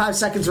picked. 35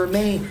 seconds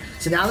remaining.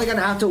 So now they're going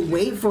to have to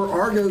wait for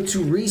Argo to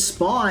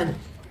respawn.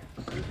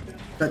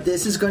 But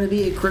this is going to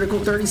be a critical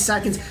 30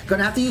 seconds. Going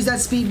to have to use that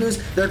speed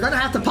boost. They're going to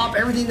have to pop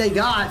everything they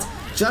got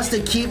just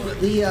to keep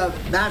the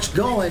match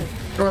going.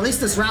 Or at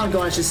least this round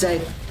going, I should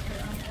say.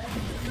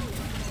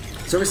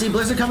 So we see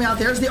Blizzard coming out.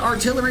 There's the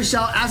artillery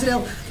shell.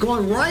 Azadale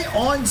going right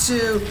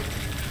onto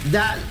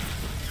that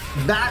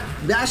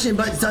Bastion,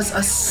 but it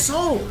does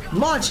so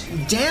much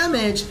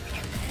damage.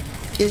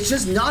 It's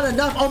just not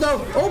enough.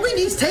 Although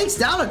NACE takes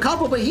down a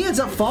couple, but he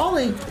ends up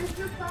falling.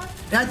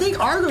 And I think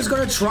Argo's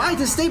going to try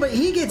to stay, but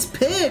he gets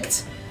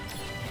picked.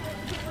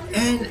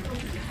 And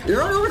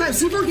they're on overtime.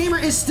 C4 Gamer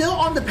is still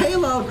on the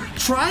payload,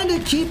 trying to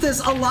keep this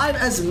alive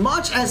as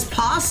much as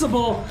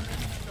possible.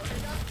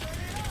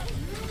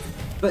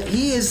 But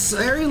he is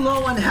very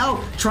low on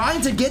health,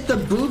 trying to get the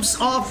boops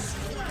off.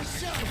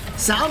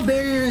 Sound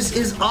barriers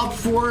is up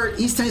for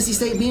East Tennessee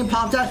State being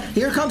popped out.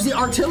 Here comes the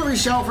artillery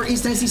shell for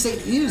East Tennessee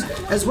State used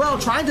as well,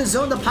 trying to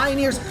zone the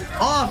Pioneers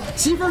off.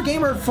 C4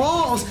 Gamer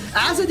falls.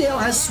 Azadale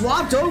has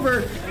swapped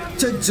over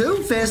to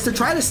Doomfist to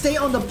try to stay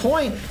on the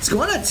point. It's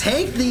going to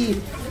take the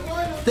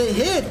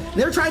hit.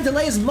 They're trying to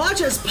delay as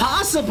much as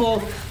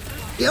possible.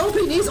 The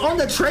OPN's on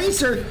the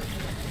Tracer.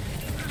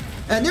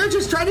 And they're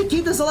just trying to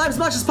keep this alive as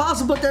much as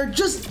possible, but they're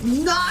just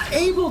not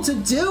able to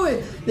do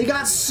it. They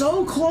got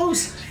so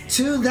close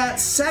to that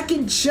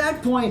second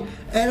checkpoint,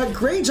 and a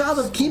great job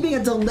of keeping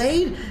it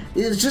delayed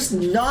is just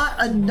not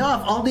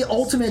enough. All the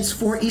ultimates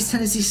for East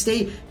Tennessee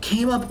State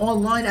came up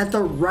online at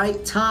the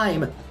right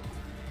time.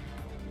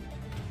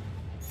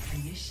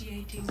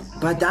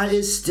 But that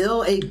is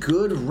still a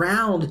good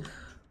round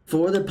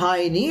for the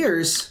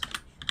Pioneers.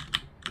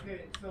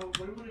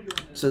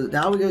 So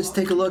now we go to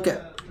take a look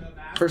at...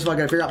 First of all, I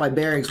gotta figure out my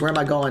bearings. Where am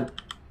I going?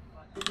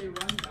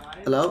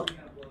 Hello?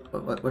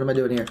 What am I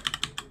doing here?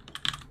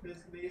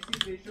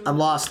 I'm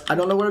lost. I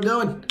don't know what I'm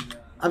doing.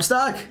 I'm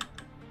stuck.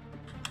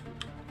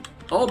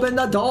 Open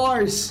the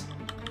doors.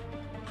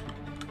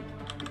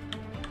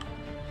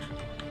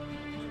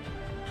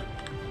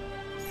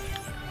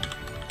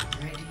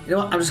 You know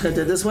what? I'm just gonna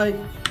do it this way.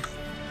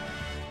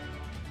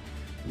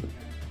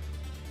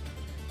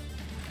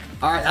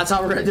 Alright, that's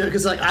how we're gonna do it,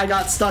 because like I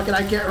got stuck and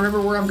I can't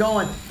remember where I'm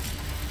going.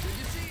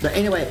 But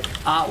anyway,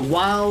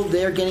 while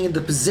they're getting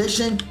into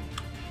position,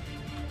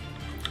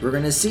 we're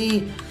going to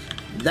see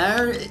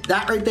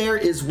that right there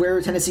is where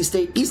East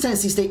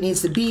Tennessee State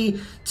needs to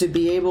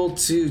be able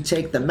to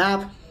take the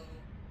map.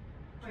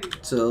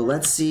 So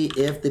let's see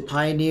if the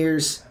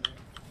Pioneers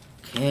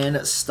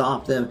can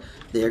stop them.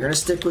 They're going to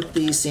stick with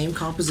the same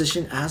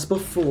composition as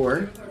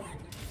before.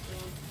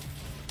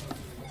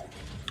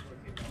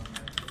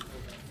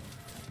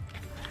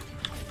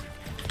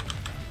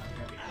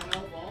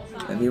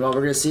 And meanwhile,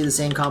 we're going to see the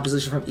same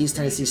composition from East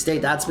Tennessee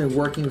State. That's been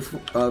working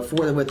for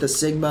them with the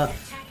Sigma,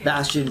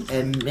 Bastion,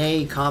 and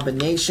May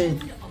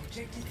combination.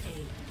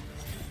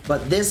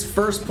 But this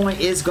first point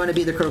is going to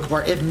be the critical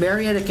part. If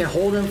Marietta can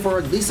hold them for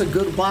at least a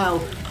good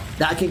while,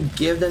 that can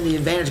give them the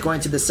advantage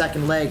going to the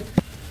second leg.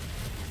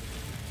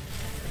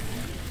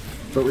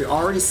 But we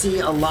already see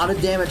a lot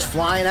of damage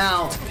flying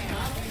out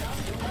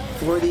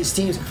for these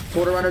teams.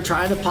 Porter Runner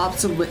trying to pop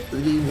some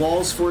the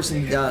walls for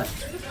some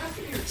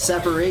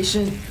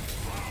separation.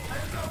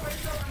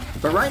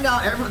 But right now,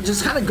 everyone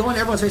just kind of going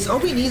everyone's face.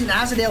 OPN's and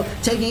Azadale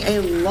taking a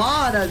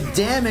lot of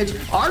damage.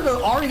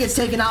 Argo already gets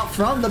taken out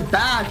from the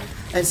back,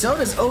 and so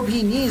does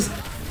OPN's.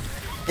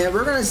 And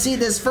we're going to see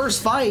this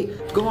first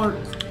fight going.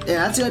 Yeah,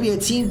 that's going to be a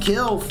team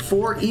kill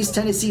for East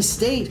Tennessee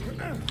State.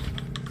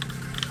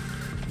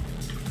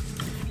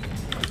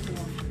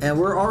 And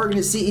we're already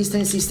going to see East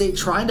Tennessee State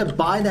trying to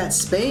buy that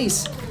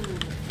space.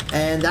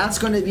 And that's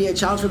going to be a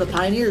challenge for the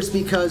Pioneers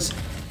because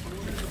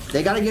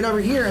they got to get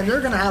over here, and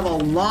they're going to have a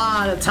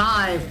lot of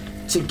time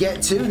to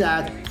get to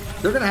that.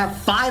 They're going to have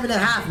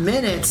 5.5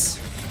 minutes.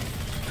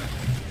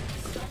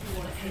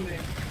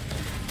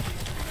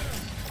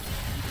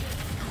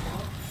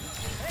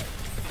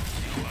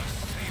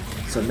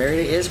 So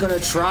Marietta is going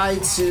to try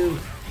to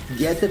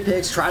get the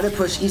picks, try to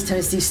push East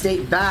Tennessee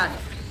State back,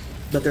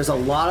 but there's a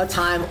lot of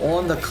time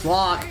on the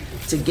clock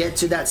to get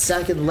to that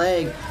second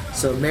leg.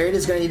 So Marietta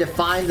is going to need to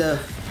find the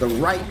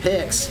right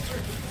picks.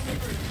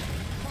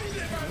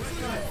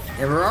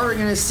 And we're already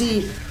going to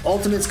see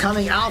ultimates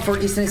coming out for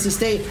East Tennessee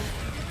State.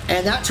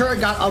 And that turret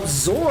got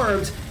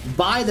absorbed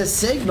by the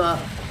Sigma.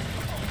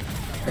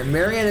 And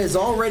Marietta is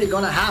already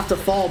going to have to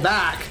fall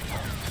back.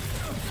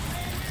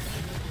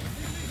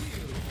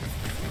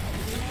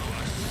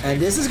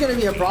 And this is going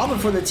to be a problem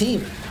for the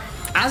team.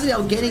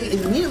 Azadale getting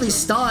immediately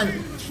stunned.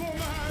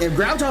 And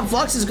Graviton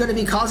Flux is going to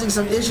be causing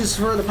some issues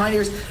for the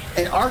Pioneers.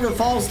 And Argo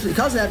falls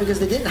because of that, because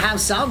they didn't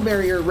have Sound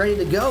Barrier ready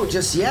to go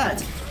just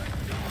yet.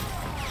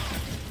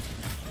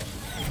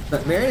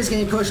 But Marietta's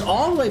getting pushed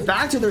all the way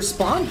back to their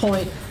spawn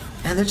point,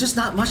 and there's just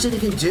not much that they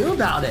can do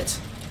about it.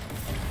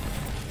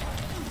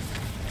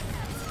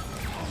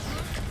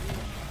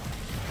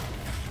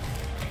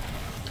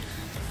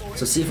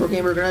 So C4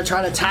 Gamer are going to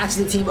try to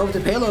taxi the team over to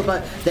payload,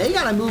 but they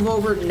got to move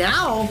over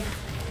now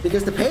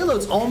because the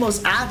payload's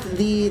almost at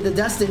the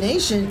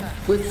destination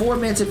with 4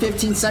 minutes and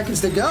 15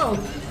 seconds to go.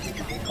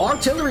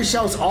 Artillery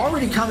shells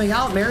already coming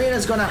out.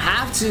 Marietta's going to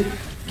have to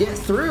get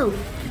through.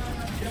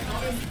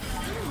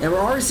 And we're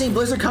already seeing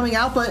Blizzard coming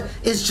out, but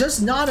it's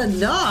just not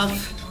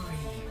enough.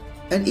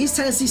 And East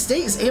Tennessee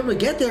State is able to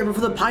get there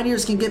before the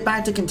Pioneers can get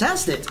back to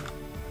contest it.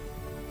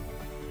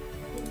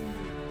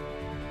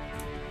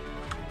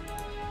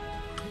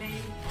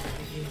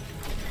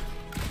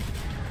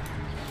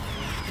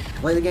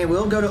 Play the game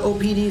will go to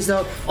OPDs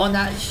though on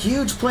that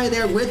huge play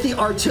there with the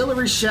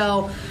artillery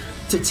shell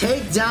to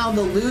take down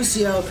the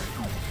Lucio,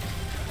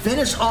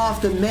 finish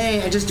off the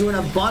May, and just doing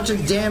a bunch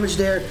of damage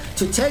there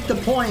to take the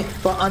point,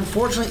 but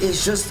unfortunately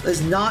it's just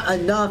is not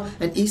enough,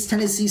 and East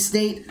Tennessee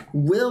State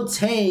will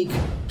take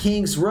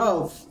Kings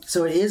Row.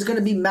 So it is going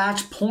to be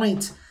match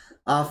point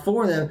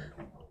for them.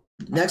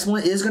 Next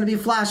one is going to be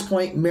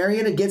Flashpoint.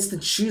 Marietta gets to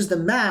choose the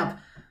map.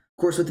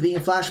 Of course, with it being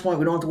Flashpoint,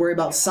 we don't have to worry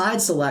about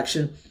side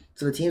selection.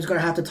 So the team's going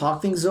to have to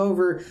talk things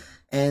over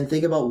and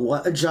think about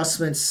what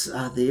adjustments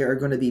they are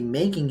going to be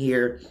making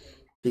here,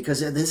 because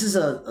this is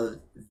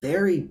a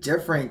very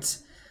different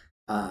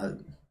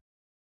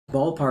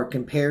ballpark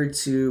compared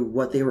to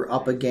what they were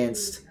up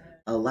against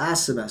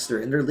last semester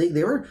in their league.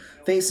 They were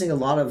facing a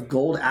lot of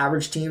gold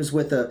average teams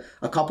with a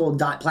couple of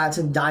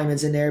platinum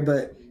diamonds in there,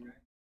 but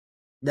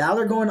now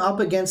they're going up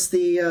against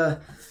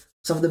the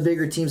some of the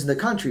bigger teams in the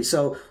country.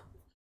 So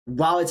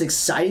while it's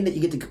exciting that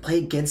you get to play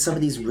against some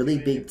of these really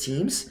big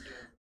teams,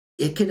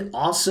 it can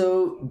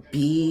also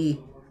be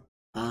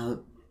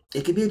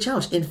it could be a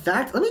challenge. In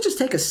fact, let me just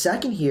take a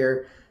second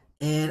here,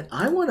 and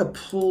I want to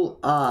pull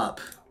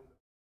up.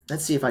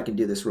 Let's see if I can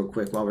do this real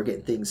quick while we're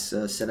getting things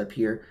set up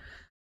here.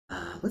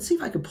 Let's see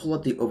if I can pull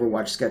up the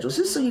Overwatch schedules,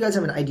 just so you guys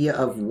have an idea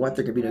of what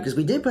they're going to be doing, because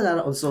we did put that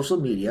out on social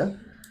media.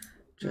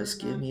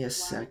 Just give me a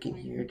second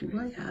here. Do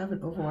I have an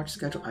Overwatch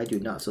schedule? I do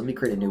not. So let me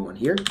create a new one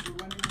here.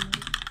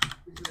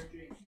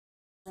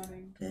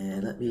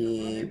 And let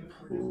me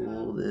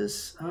pull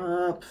this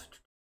up.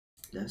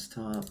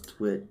 Desktop,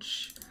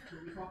 Twitch,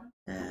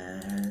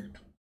 and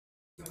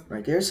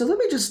right there. So let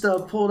me just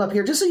pull it up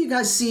here, just so you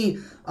guys see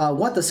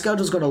what the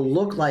schedule is going to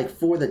look like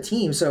for the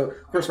team. So,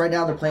 of course, right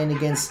now they're playing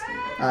against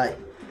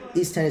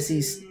East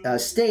Tennessee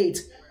State.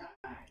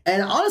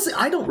 And honestly,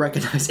 I don't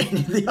recognize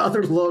any of the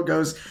other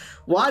logos.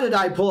 Why did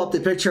I pull up the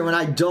picture when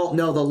I don't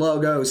know the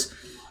logos?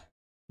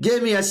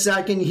 Give me a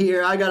second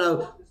here.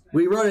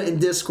 We wrote it in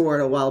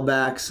Discord a while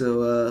back, so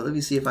let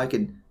me see if I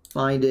can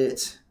find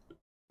it.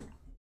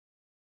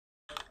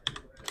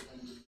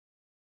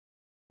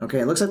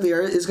 Okay, it looks like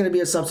there is going to be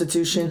a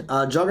substitution.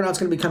 Juggernaut's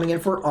going to be coming in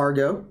for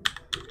Argo.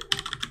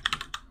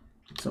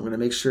 So I'm going to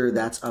make sure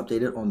that's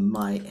updated on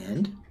my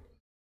end.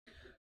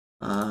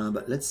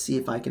 But let's see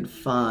if I can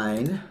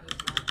find...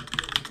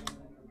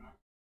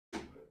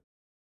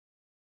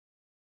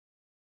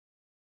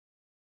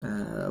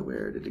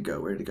 where did it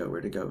go? Where did it go?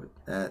 Where did it go?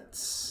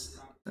 That's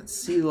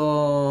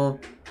CLAW.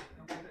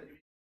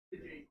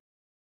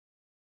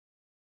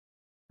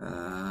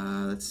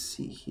 Let's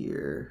see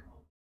here.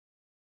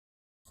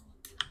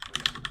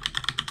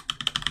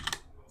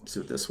 Let's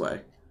do it this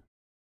way.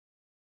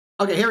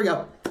 Okay, here we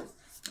go.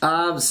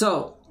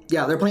 So,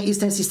 yeah, they're playing East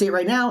Tennessee State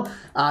right now.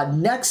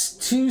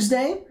 Next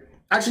Tuesday,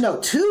 actually,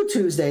 no, 2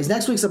 Tuesdays.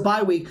 Next week's a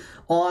bye week.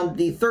 On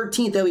the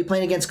 13th, they'll be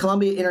playing against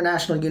Columbia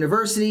International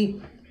University.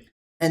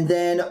 And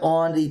then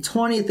on the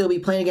 20th, they'll be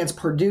playing against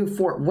Purdue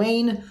Fort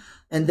Wayne.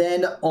 And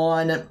then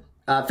on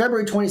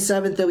February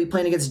 27th, they'll be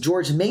playing against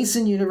George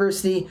Mason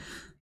University.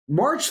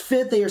 March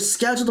 5th, they are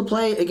scheduled to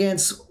play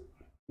against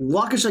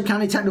Waukesha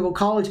County Technical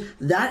College.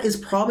 That is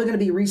probably going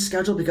to be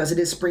rescheduled because it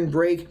is spring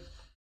break.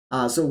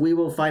 So we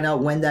will find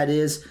out when that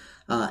is.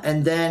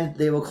 And then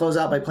they will close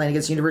out by playing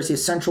against University of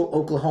Central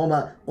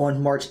Oklahoma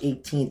on March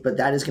 18th. But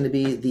that is going to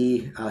be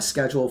the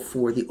schedule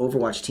for the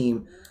Overwatch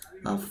team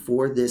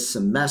for this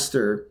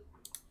semester.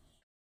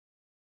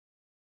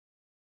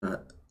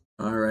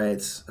 All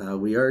right,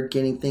 we are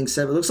getting things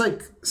set. It looks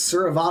like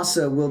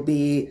Suravasa will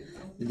be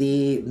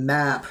the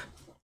map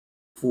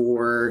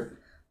for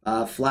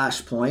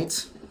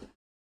Flashpoint.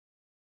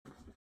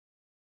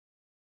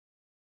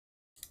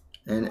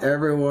 And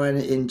everyone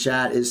in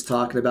chat is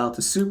talking about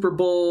the Super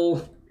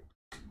Bowl.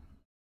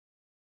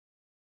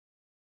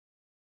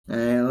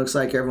 And it looks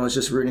like everyone's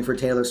just rooting for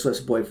Taylor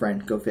Swift's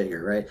boyfriend. Go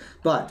figure, right?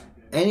 But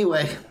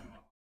anyway,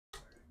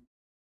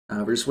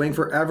 we're just waiting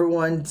for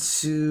everyone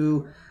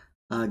to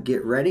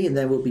get ready, and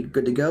then we'll be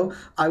good to go.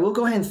 I will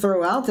go ahead and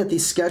throw out that the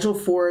schedule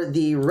for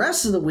the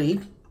rest of the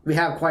week, we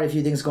have quite a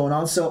few things going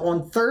on. So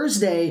on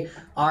Thursday,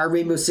 our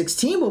Rainbow Six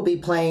team will be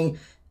playing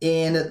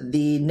in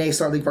the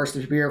NACE Starleague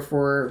Varsity Premiere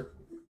for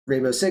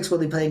Rainbow Six. We'll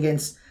be playing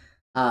against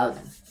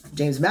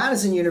James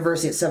Madison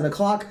University at 7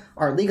 o'clock.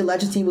 Our League of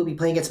Legends team will be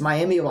playing against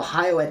Miami of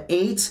Ohio at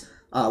 8.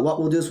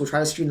 What we'll do is we'll try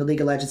to stream the League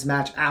of Legends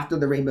match after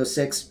the Rainbow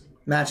Six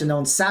match. And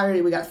on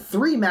Saturday, we got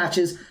 3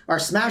 matches. Our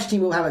Smash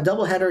team will have a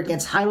doubleheader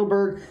against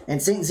Heidelberg and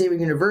St. Xavier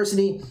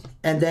University.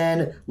 And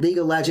then League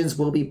of Legends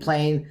will be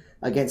playing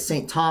against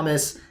St.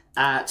 Thomas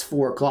at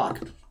 4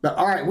 o'clock. But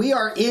all right, we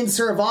are in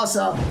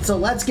Saravasa, so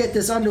let's get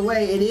this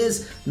underway. It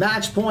is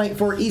match point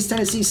for East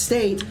Tennessee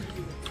State.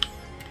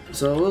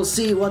 So we'll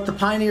see what the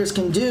Pioneers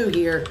can do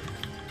here.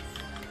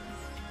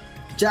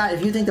 Chat,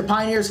 if you think the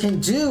Pioneers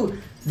can do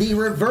the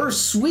reverse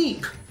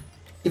sweep,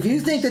 if you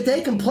think that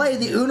they can play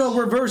the Uno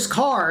reverse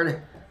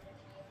card,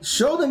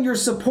 show them your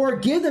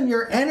support, give them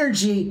your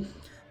energy.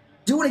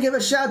 Do want to give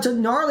a shout out to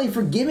Gnarly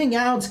for giving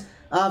out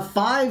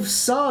 5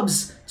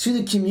 subs to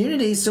the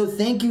community, so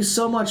thank you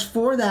so much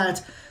for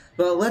that.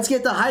 But let's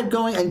get the hype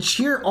going and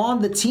cheer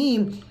on the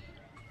team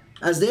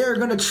as they are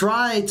going to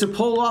try to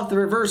pull off the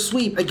reverse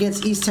sweep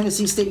against East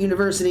Tennessee State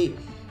University.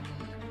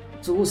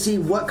 So we'll see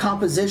what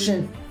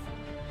composition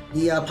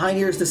the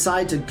Pioneers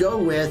decide to go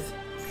with.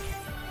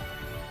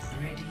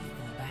 Ready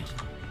for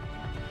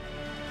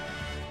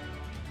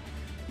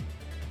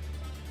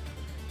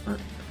battle.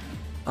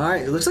 All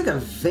right, it looks like a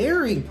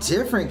very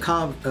different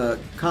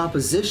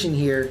composition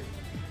here.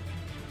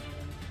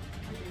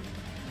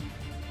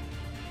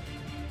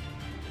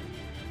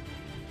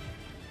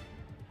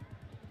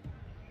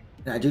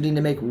 I do need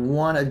to make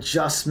one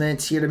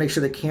adjustment here to make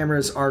sure the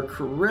cameras are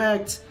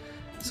correct.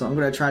 So I'm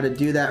going to try to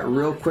do that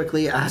real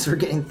quickly as we're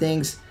getting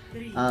things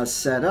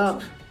set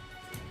up.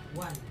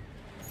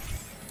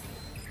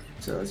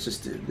 So let's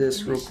just do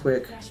this real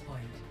quick.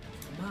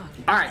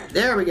 All right,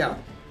 there we go.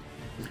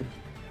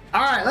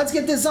 All right, let's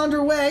get this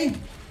underway.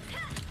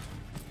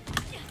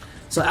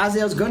 So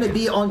Azael's going to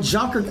be on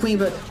Junker Queen,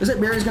 but looks like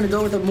Mary's going to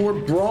go with a more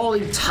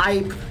brawly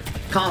type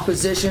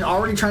composition.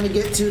 Already trying to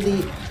get to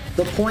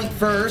the point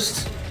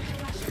first.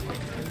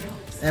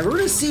 And we're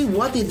going to see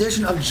what the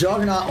addition of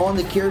Juggernaut on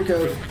the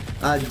Kiriko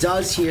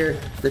does here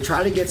to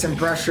try to get some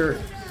pressure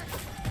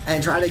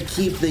and try to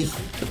keep the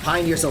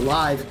Pioneers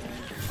alive.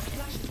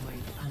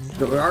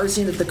 But we're already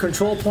seeing that the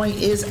control point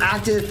is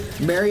active.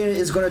 Marietta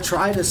is going to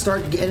try to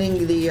start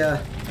getting the,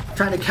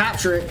 trying to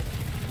capture it.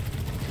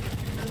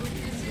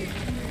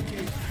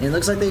 And it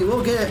looks like they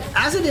will get it.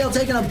 Azadale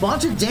taking a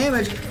bunch of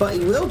damage, but he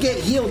will get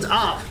healed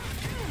up.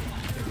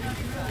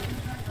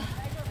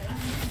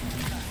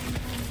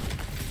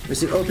 We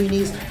see OP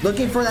knees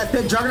looking for that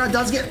pick. Juggernaut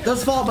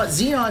does fall, but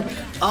Xenon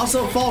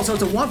also falls. So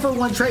it's a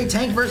 1-for-1 trade,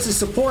 tank versus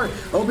support.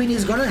 OP knees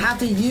is going to have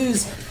to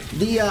use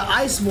the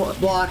ice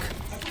block,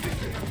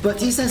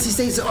 but East Tennessee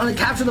State is going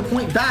to capture the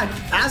point back.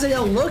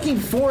 Azadale looking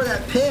for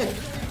that pick,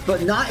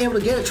 but not able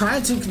to get it.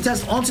 Trying to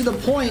contest onto the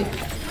point,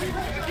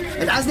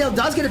 and Azadale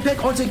does get a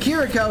pick onto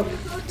Kiriko.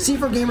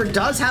 C4 Gamer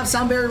does have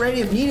sound barrier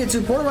ready if needed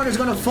to. Porter Runner is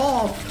going to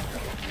fall.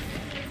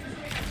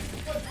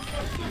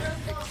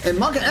 And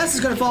Monka S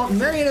is going to fall.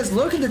 Marietta is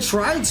looking to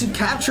try to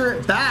capture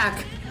it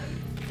back.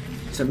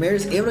 So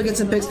Marietta's able to get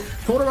some picks.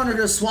 Porter Runner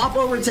going to swap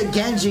over to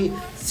Genji,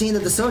 seeing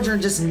that the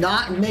Sojourner just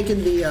not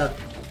making the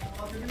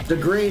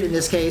grade in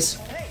this case.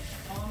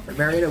 But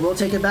Marietta will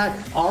take it back.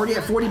 Already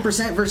at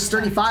 40% versus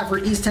 35 for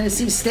East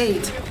Tennessee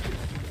State.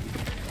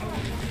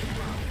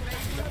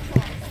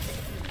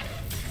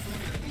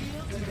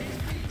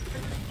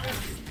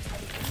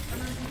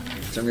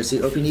 So I'm going to see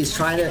OPN's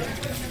trying to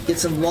get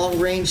some long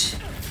range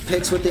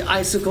picks with the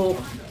icicle,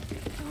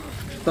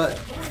 but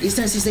East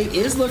Tennessee State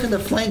is looking to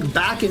flank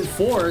back and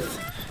forth.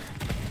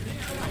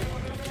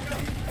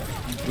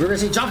 We're going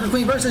to see Joker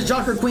Queen versus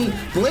Joker Queen.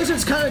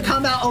 Blizzard's kind of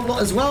come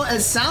out as well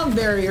as Sound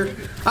Barrier.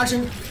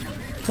 Actually,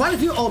 quite a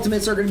few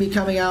ultimates are going to be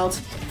coming out.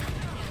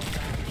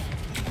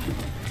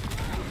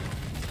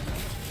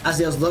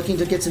 Azale's looking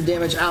to get some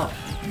damage out,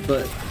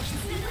 but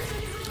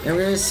and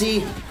we're going to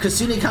see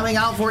Kasuni coming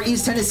out for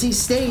East Tennessee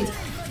State.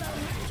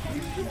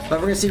 But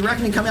we're going to see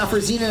Reckoning coming out for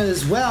Xena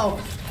as well.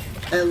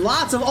 And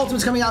lots of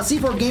ultimates coming out.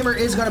 C4 Gamer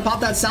is going to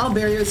pop that sound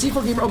barrier.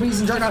 C4 Gamer OPs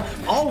and Juggernaut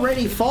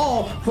already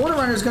fall. Porter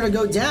Runner is going to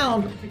go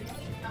down.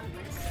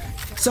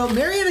 So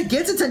Marietta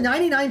gets it to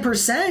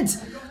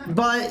 99%,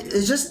 but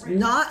it's just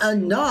not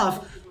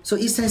enough. So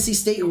East Tennessee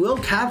State will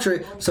capture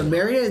it. So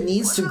Marietta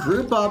needs to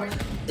group up.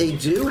 They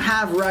do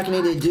have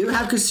Reckoning. They do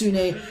have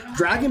Kasune.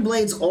 Dragon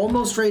Blade's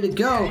almost ready to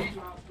go.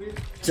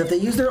 So if they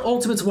use their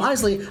ultimates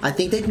wisely, I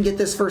think they can get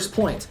this first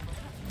point.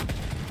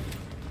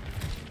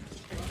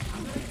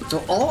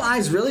 So all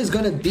eyes really is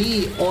going to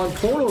be on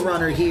Portal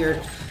Runner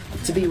here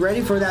to be ready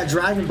for that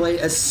Dragon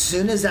Blade as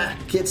soon as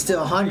that gets to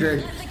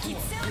 100.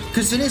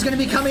 Kasune is going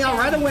to be coming out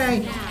right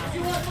away.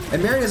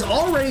 And Marietta is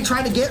already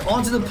trying to get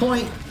onto the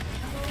point.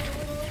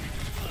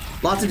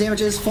 Lots of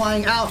damage is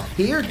flying out.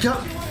 Here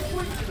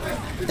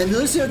and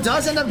Lucio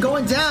does end up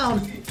going down.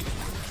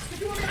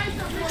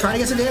 Trying to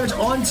get some damage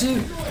onto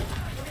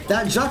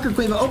that Junker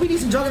Queen. But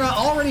OPDs and Juggernaut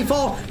already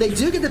fall. They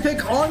do get the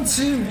pick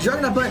onto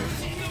Juggernaut, but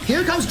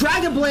here comes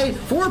Dragon Blade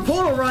for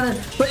Portal Runner,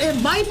 but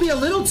it might be a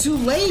little too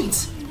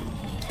late.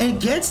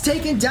 And gets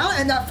taken down,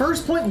 and that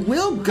first point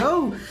will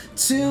go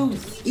to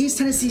East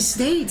Tennessee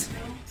State.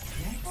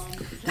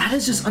 That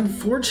is just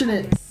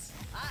unfortunate.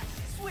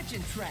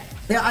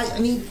 Yeah, I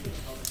mean,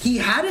 he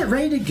had it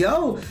ready to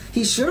go.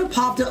 He should have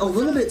popped it a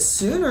little bit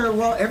sooner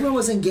while everyone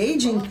was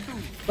engaging,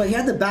 but he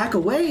had to back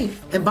away.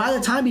 And by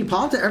the time he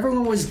popped it,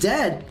 everyone was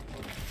dead.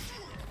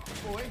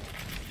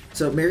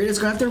 So Marietta's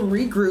going to have to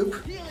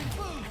regroup.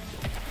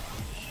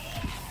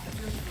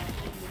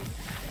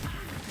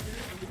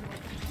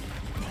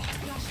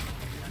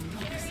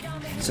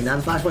 So now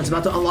the Flashpoint's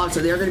about to unlock, so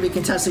they're going to be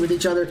contesting with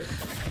each other.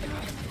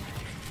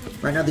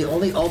 Right now, the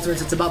only ultimates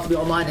that's about to be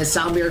online is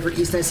Sound Barrier for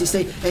East Tennessee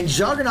State. And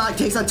Juggernaut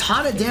takes a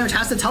ton of damage,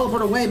 has to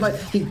teleport away, but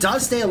he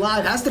does stay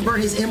alive, has to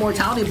burn his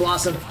Immortality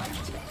Blossom.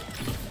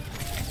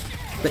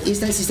 But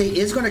East Tennessee State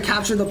is going to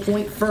capture the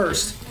point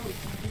first.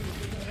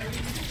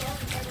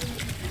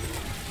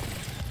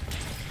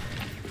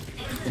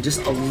 And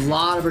just a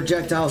lot of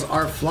projectiles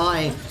are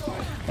flying.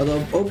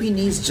 Although OP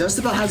Needs just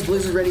about has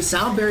Blizzard ready.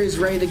 Sound Barrier is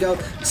ready to go.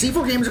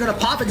 C4 Gamer's going to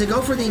pop it to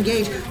go for the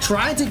engage.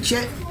 Trying to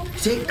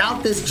take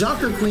out this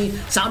Junker Queen.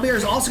 Sound Barrier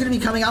is also going to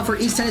be coming out for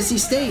East Tennessee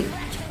State.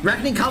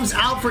 Reckoning comes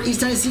out for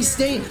East Tennessee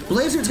State.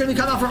 Blizzard's going to be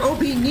coming out for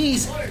OP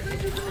Needs.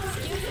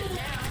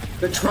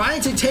 They're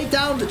trying to take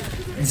down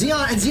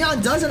Xeon, and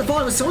Xeon does end up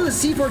falling with so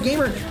does C4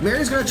 Gamer.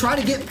 Maria's going to try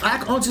to get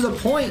back onto the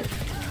point.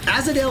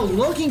 Azadale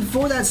looking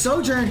for that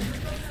Sojourn,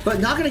 but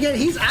not going to get it.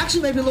 He's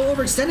actually maybe a little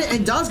overextended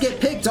and does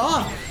get picked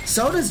off.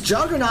 So does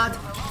Juggernaut.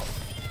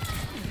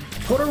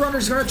 Portal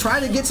Runner's going to try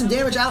to get some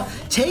damage out.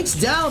 Takes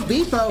down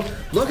Beepo.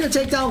 Looking to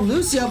take down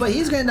Lucio, but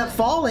he's going to end up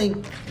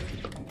falling.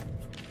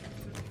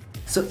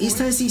 So East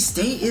Tennessee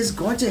State is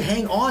going to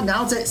hang on.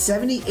 Now it's at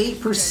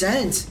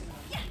 78%.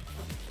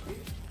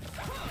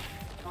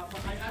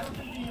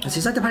 It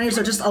seems like the Pioneers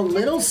are just a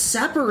little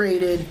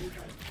separated.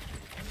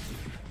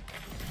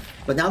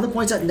 But now the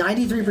point's at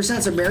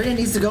 93%, so Marietta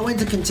needs to go in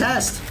to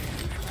contest.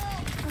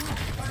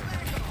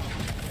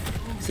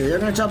 So they're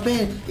going to jump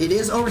in. It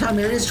is overtime.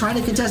 Marietta's trying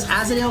to contest.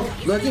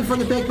 Azadale looking for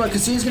the pick, but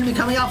Kasuna's going to be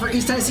coming out for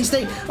East Tennessee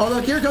State.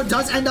 Although Kiriko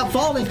does end up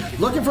falling.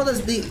 Looking for the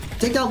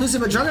takedown Lucian,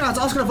 but Juggernaut's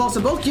also going to fall,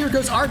 so both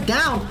Kirikos are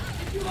down.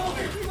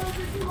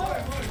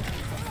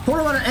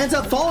 Portal Runner ends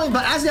up falling,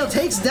 but Azadale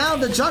takes down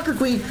the Junker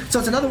Queen, so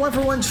it's another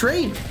 1-for-1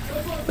 trade.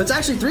 But it's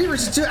actually 3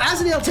 versus 2.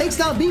 Azadale takes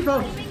down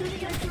Beepo.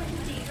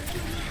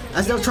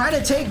 Azadale trying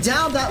to take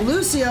down that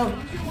Lucio.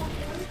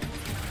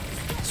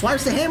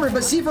 Swipes the hammer,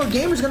 but C4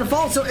 Gamer's going to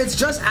fall, so it's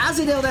just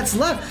Azadale that's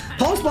left.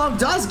 Pulse Bomb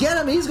does get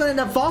him. He's going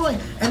to end up falling,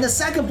 and the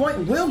second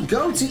point will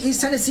go to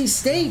East Tennessee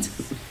State.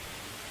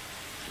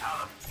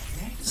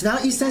 So now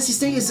East Tennessee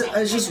State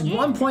is just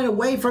 1 point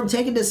away from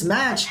taking this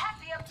match.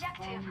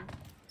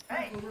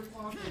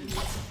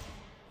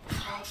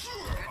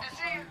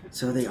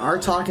 So they are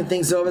talking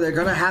things over. They're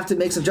going to have to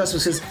make some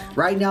adjustments because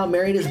right now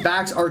Marietta's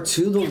backs are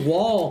to the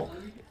wall.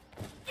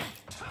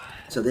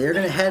 So they're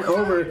going to head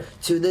over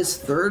to this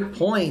third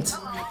point.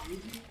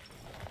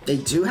 They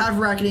do have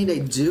Reckoning. They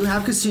do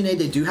have Kasune.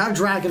 They do have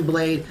Dragon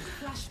Blade.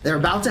 They're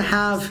about to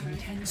have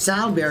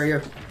Sound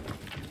Barrier.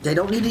 They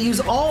don't need to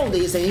use all of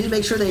these. They need to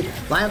make sure they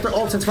line up their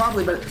ultimates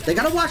properly, but they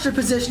got to watch their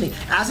positioning.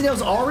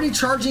 Azadale's already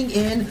charging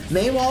in.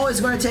 Maywall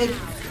is going to take...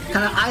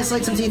 kind of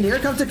isolate some team. Here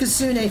comes to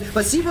Kasune,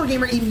 but C4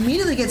 Gamer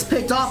immediately gets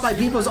picked off by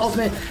Beepo's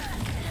ultimate.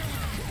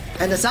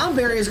 And the Sound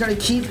Barrier is going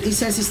to keep East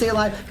Tennessee State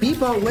alive.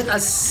 Beepo with a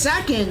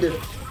second.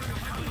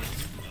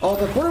 Oh,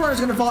 the Portal Runner is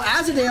going to fall.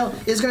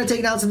 Azadale is going to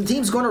take down, so the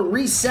team's going to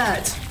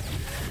reset.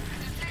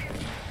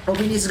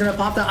 OPNeeds is going to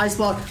pop that ice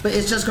block, but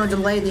it's just going to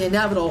delay the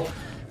inevitable.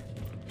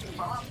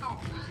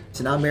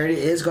 So now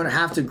Marietta is going to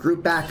have to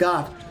group back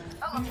up.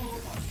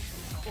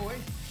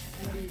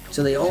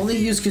 So they only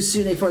use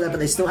Kasune for that, but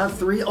they still have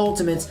 3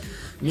 ultimates.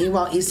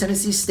 Meanwhile, East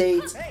Tennessee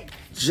State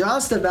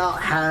just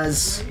about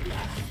has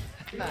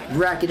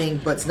Reckoning,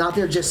 but it's not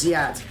there just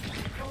yet.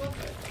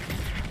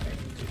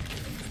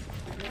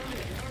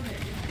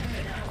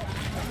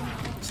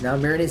 So now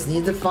Marietta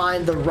needs to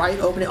find the right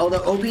opening.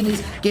 Although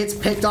OPNeeds gets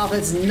picked off,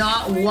 it's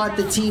not what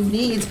the team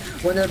needs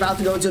when they're about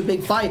to go into a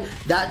big fight.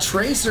 That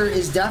Tracer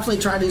is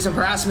definitely trying to do some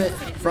harassment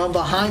from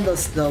behind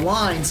the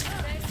lines.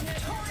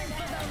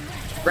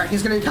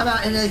 Reckoning's going to come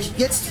out and it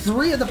gets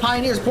 3 of the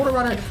Pioneers. Portal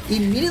Runner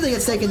immediately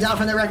gets taken down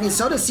from that Reckoning.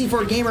 So does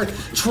C4 Gamer.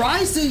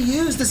 Tries to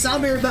use the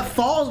Sound Barrier but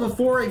falls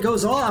before it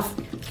goes off.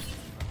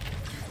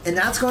 And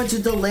that's going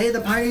to delay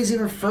the Pioneers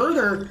even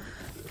further.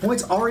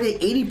 Points already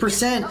at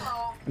 80%.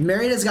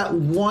 Marietta's got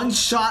 1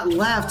 shot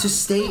left to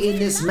stay in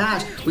this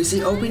match. We see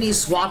OPNeeds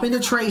swapping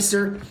to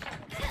Tracer.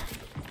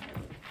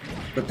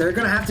 But they're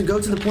going to have to go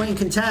to the point and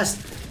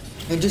contest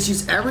and just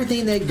use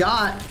everything they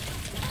got.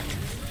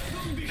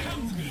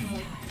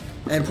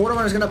 And Portal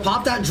Runner is going to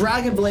pop that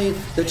Dragon Blade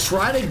to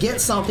try to get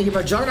something.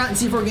 But Juggernaut and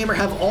C4 Gamer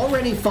have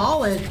already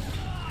fallen.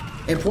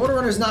 And Portal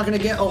Runner is not going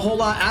to get a whole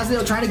lot.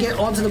 Azadale trying to get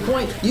onto the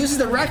point. Uses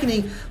the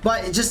Reckoning,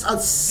 but just a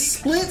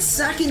split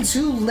second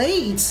too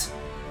late.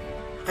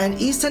 And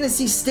East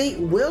Tennessee State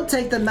will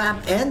take the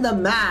map and the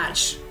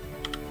match.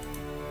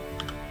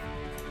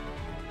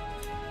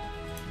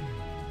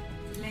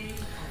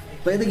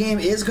 Play of the game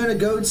is going to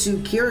go to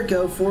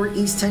Kiriko for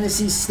East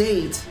Tennessee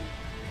State.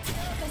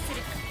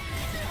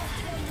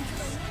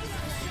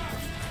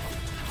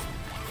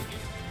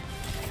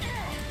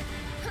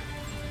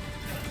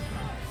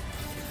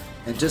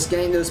 And just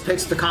getting those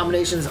picks, the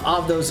combinations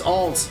of those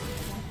alts.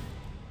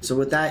 So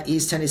with that,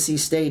 East Tennessee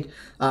State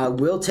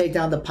will take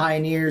down the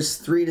Pioneers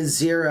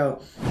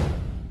 3-0.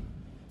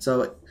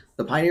 So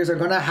the Pioneers are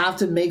going to have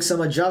to make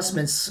some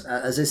adjustments.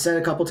 As I said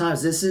a couple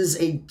times, this is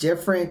a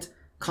different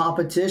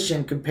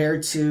competition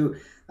compared to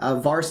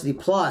Varsity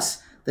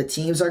Plus. The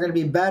teams are going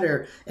to be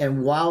better.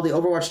 And while the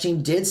Overwatch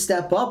team did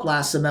step up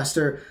last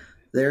semester,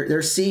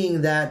 they're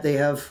seeing that they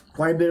have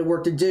quite a bit of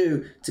work to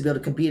do to be able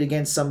to compete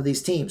against some of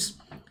these teams.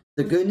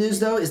 The good news,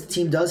 though, is the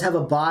team does have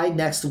a bye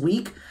next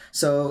week,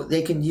 so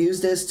they can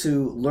use this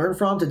to learn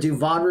from, to do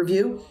VOD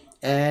review,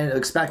 and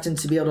expecting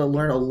to be able to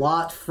learn a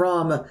lot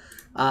from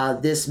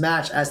this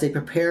match as they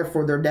prepare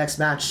for their next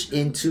match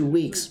in 2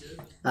 weeks.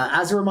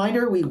 As a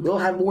reminder, we will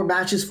have more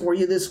matches for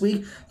you this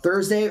week.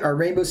 Thursday, our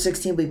Rainbow Six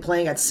team will be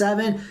playing at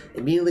 7.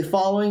 Immediately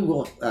following,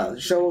 we'll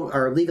show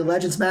our League of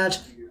Legends match,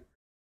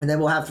 and then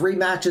we'll have 3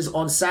 matches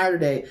on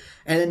Saturday.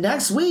 And then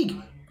next week,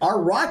 our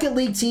Rocket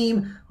League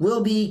team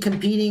will be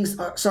competing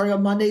starting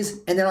on Mondays,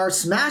 and then our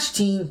Smash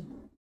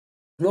team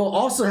will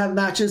also have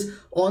matches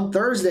on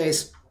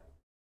Thursdays.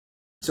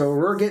 So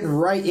we're getting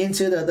right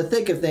into the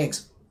thick of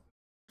things.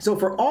 So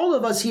for all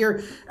of us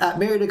here at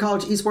Marietta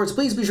College Esports,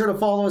 please be sure to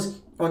follow us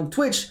on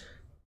Twitch,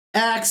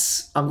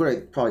 X, I'm going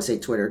to probably say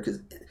Twitter, because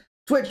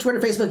Twitch,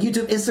 Twitter, Facebook,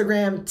 YouTube,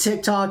 Instagram,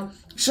 TikTok.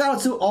 Shout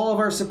out to all of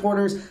our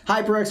supporters.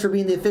 HyperX for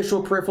being the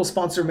official peripheral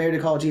sponsor of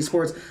Marietta College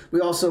Esports. We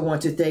also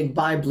want to thank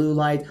Buy Blue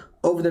Light,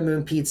 Over the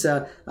Moon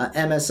Pizza,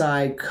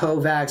 MSI,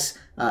 Kovacs,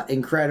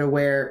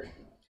 Incrediware,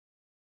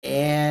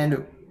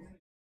 and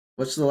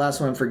what's the last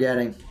one I'm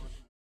forgetting?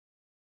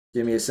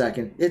 Give me a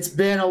second. It's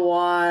been a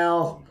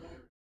while.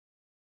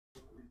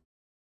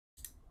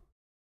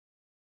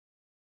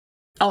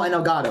 Oh, and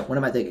Elgato. What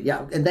am I thinking?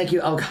 Yeah, and thank you,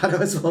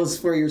 Elgato, as well as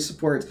for your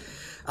support.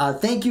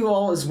 Thank you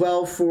all as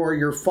well for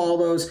your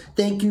follows.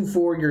 Thank you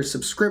for your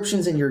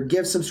subscriptions and your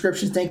gift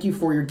subscriptions. Thank you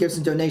for your gifts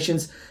and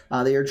donations.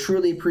 They are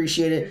truly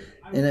appreciated.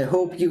 And I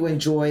hope you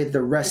enjoy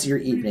the rest of your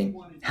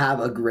evening. Have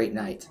a great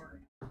night.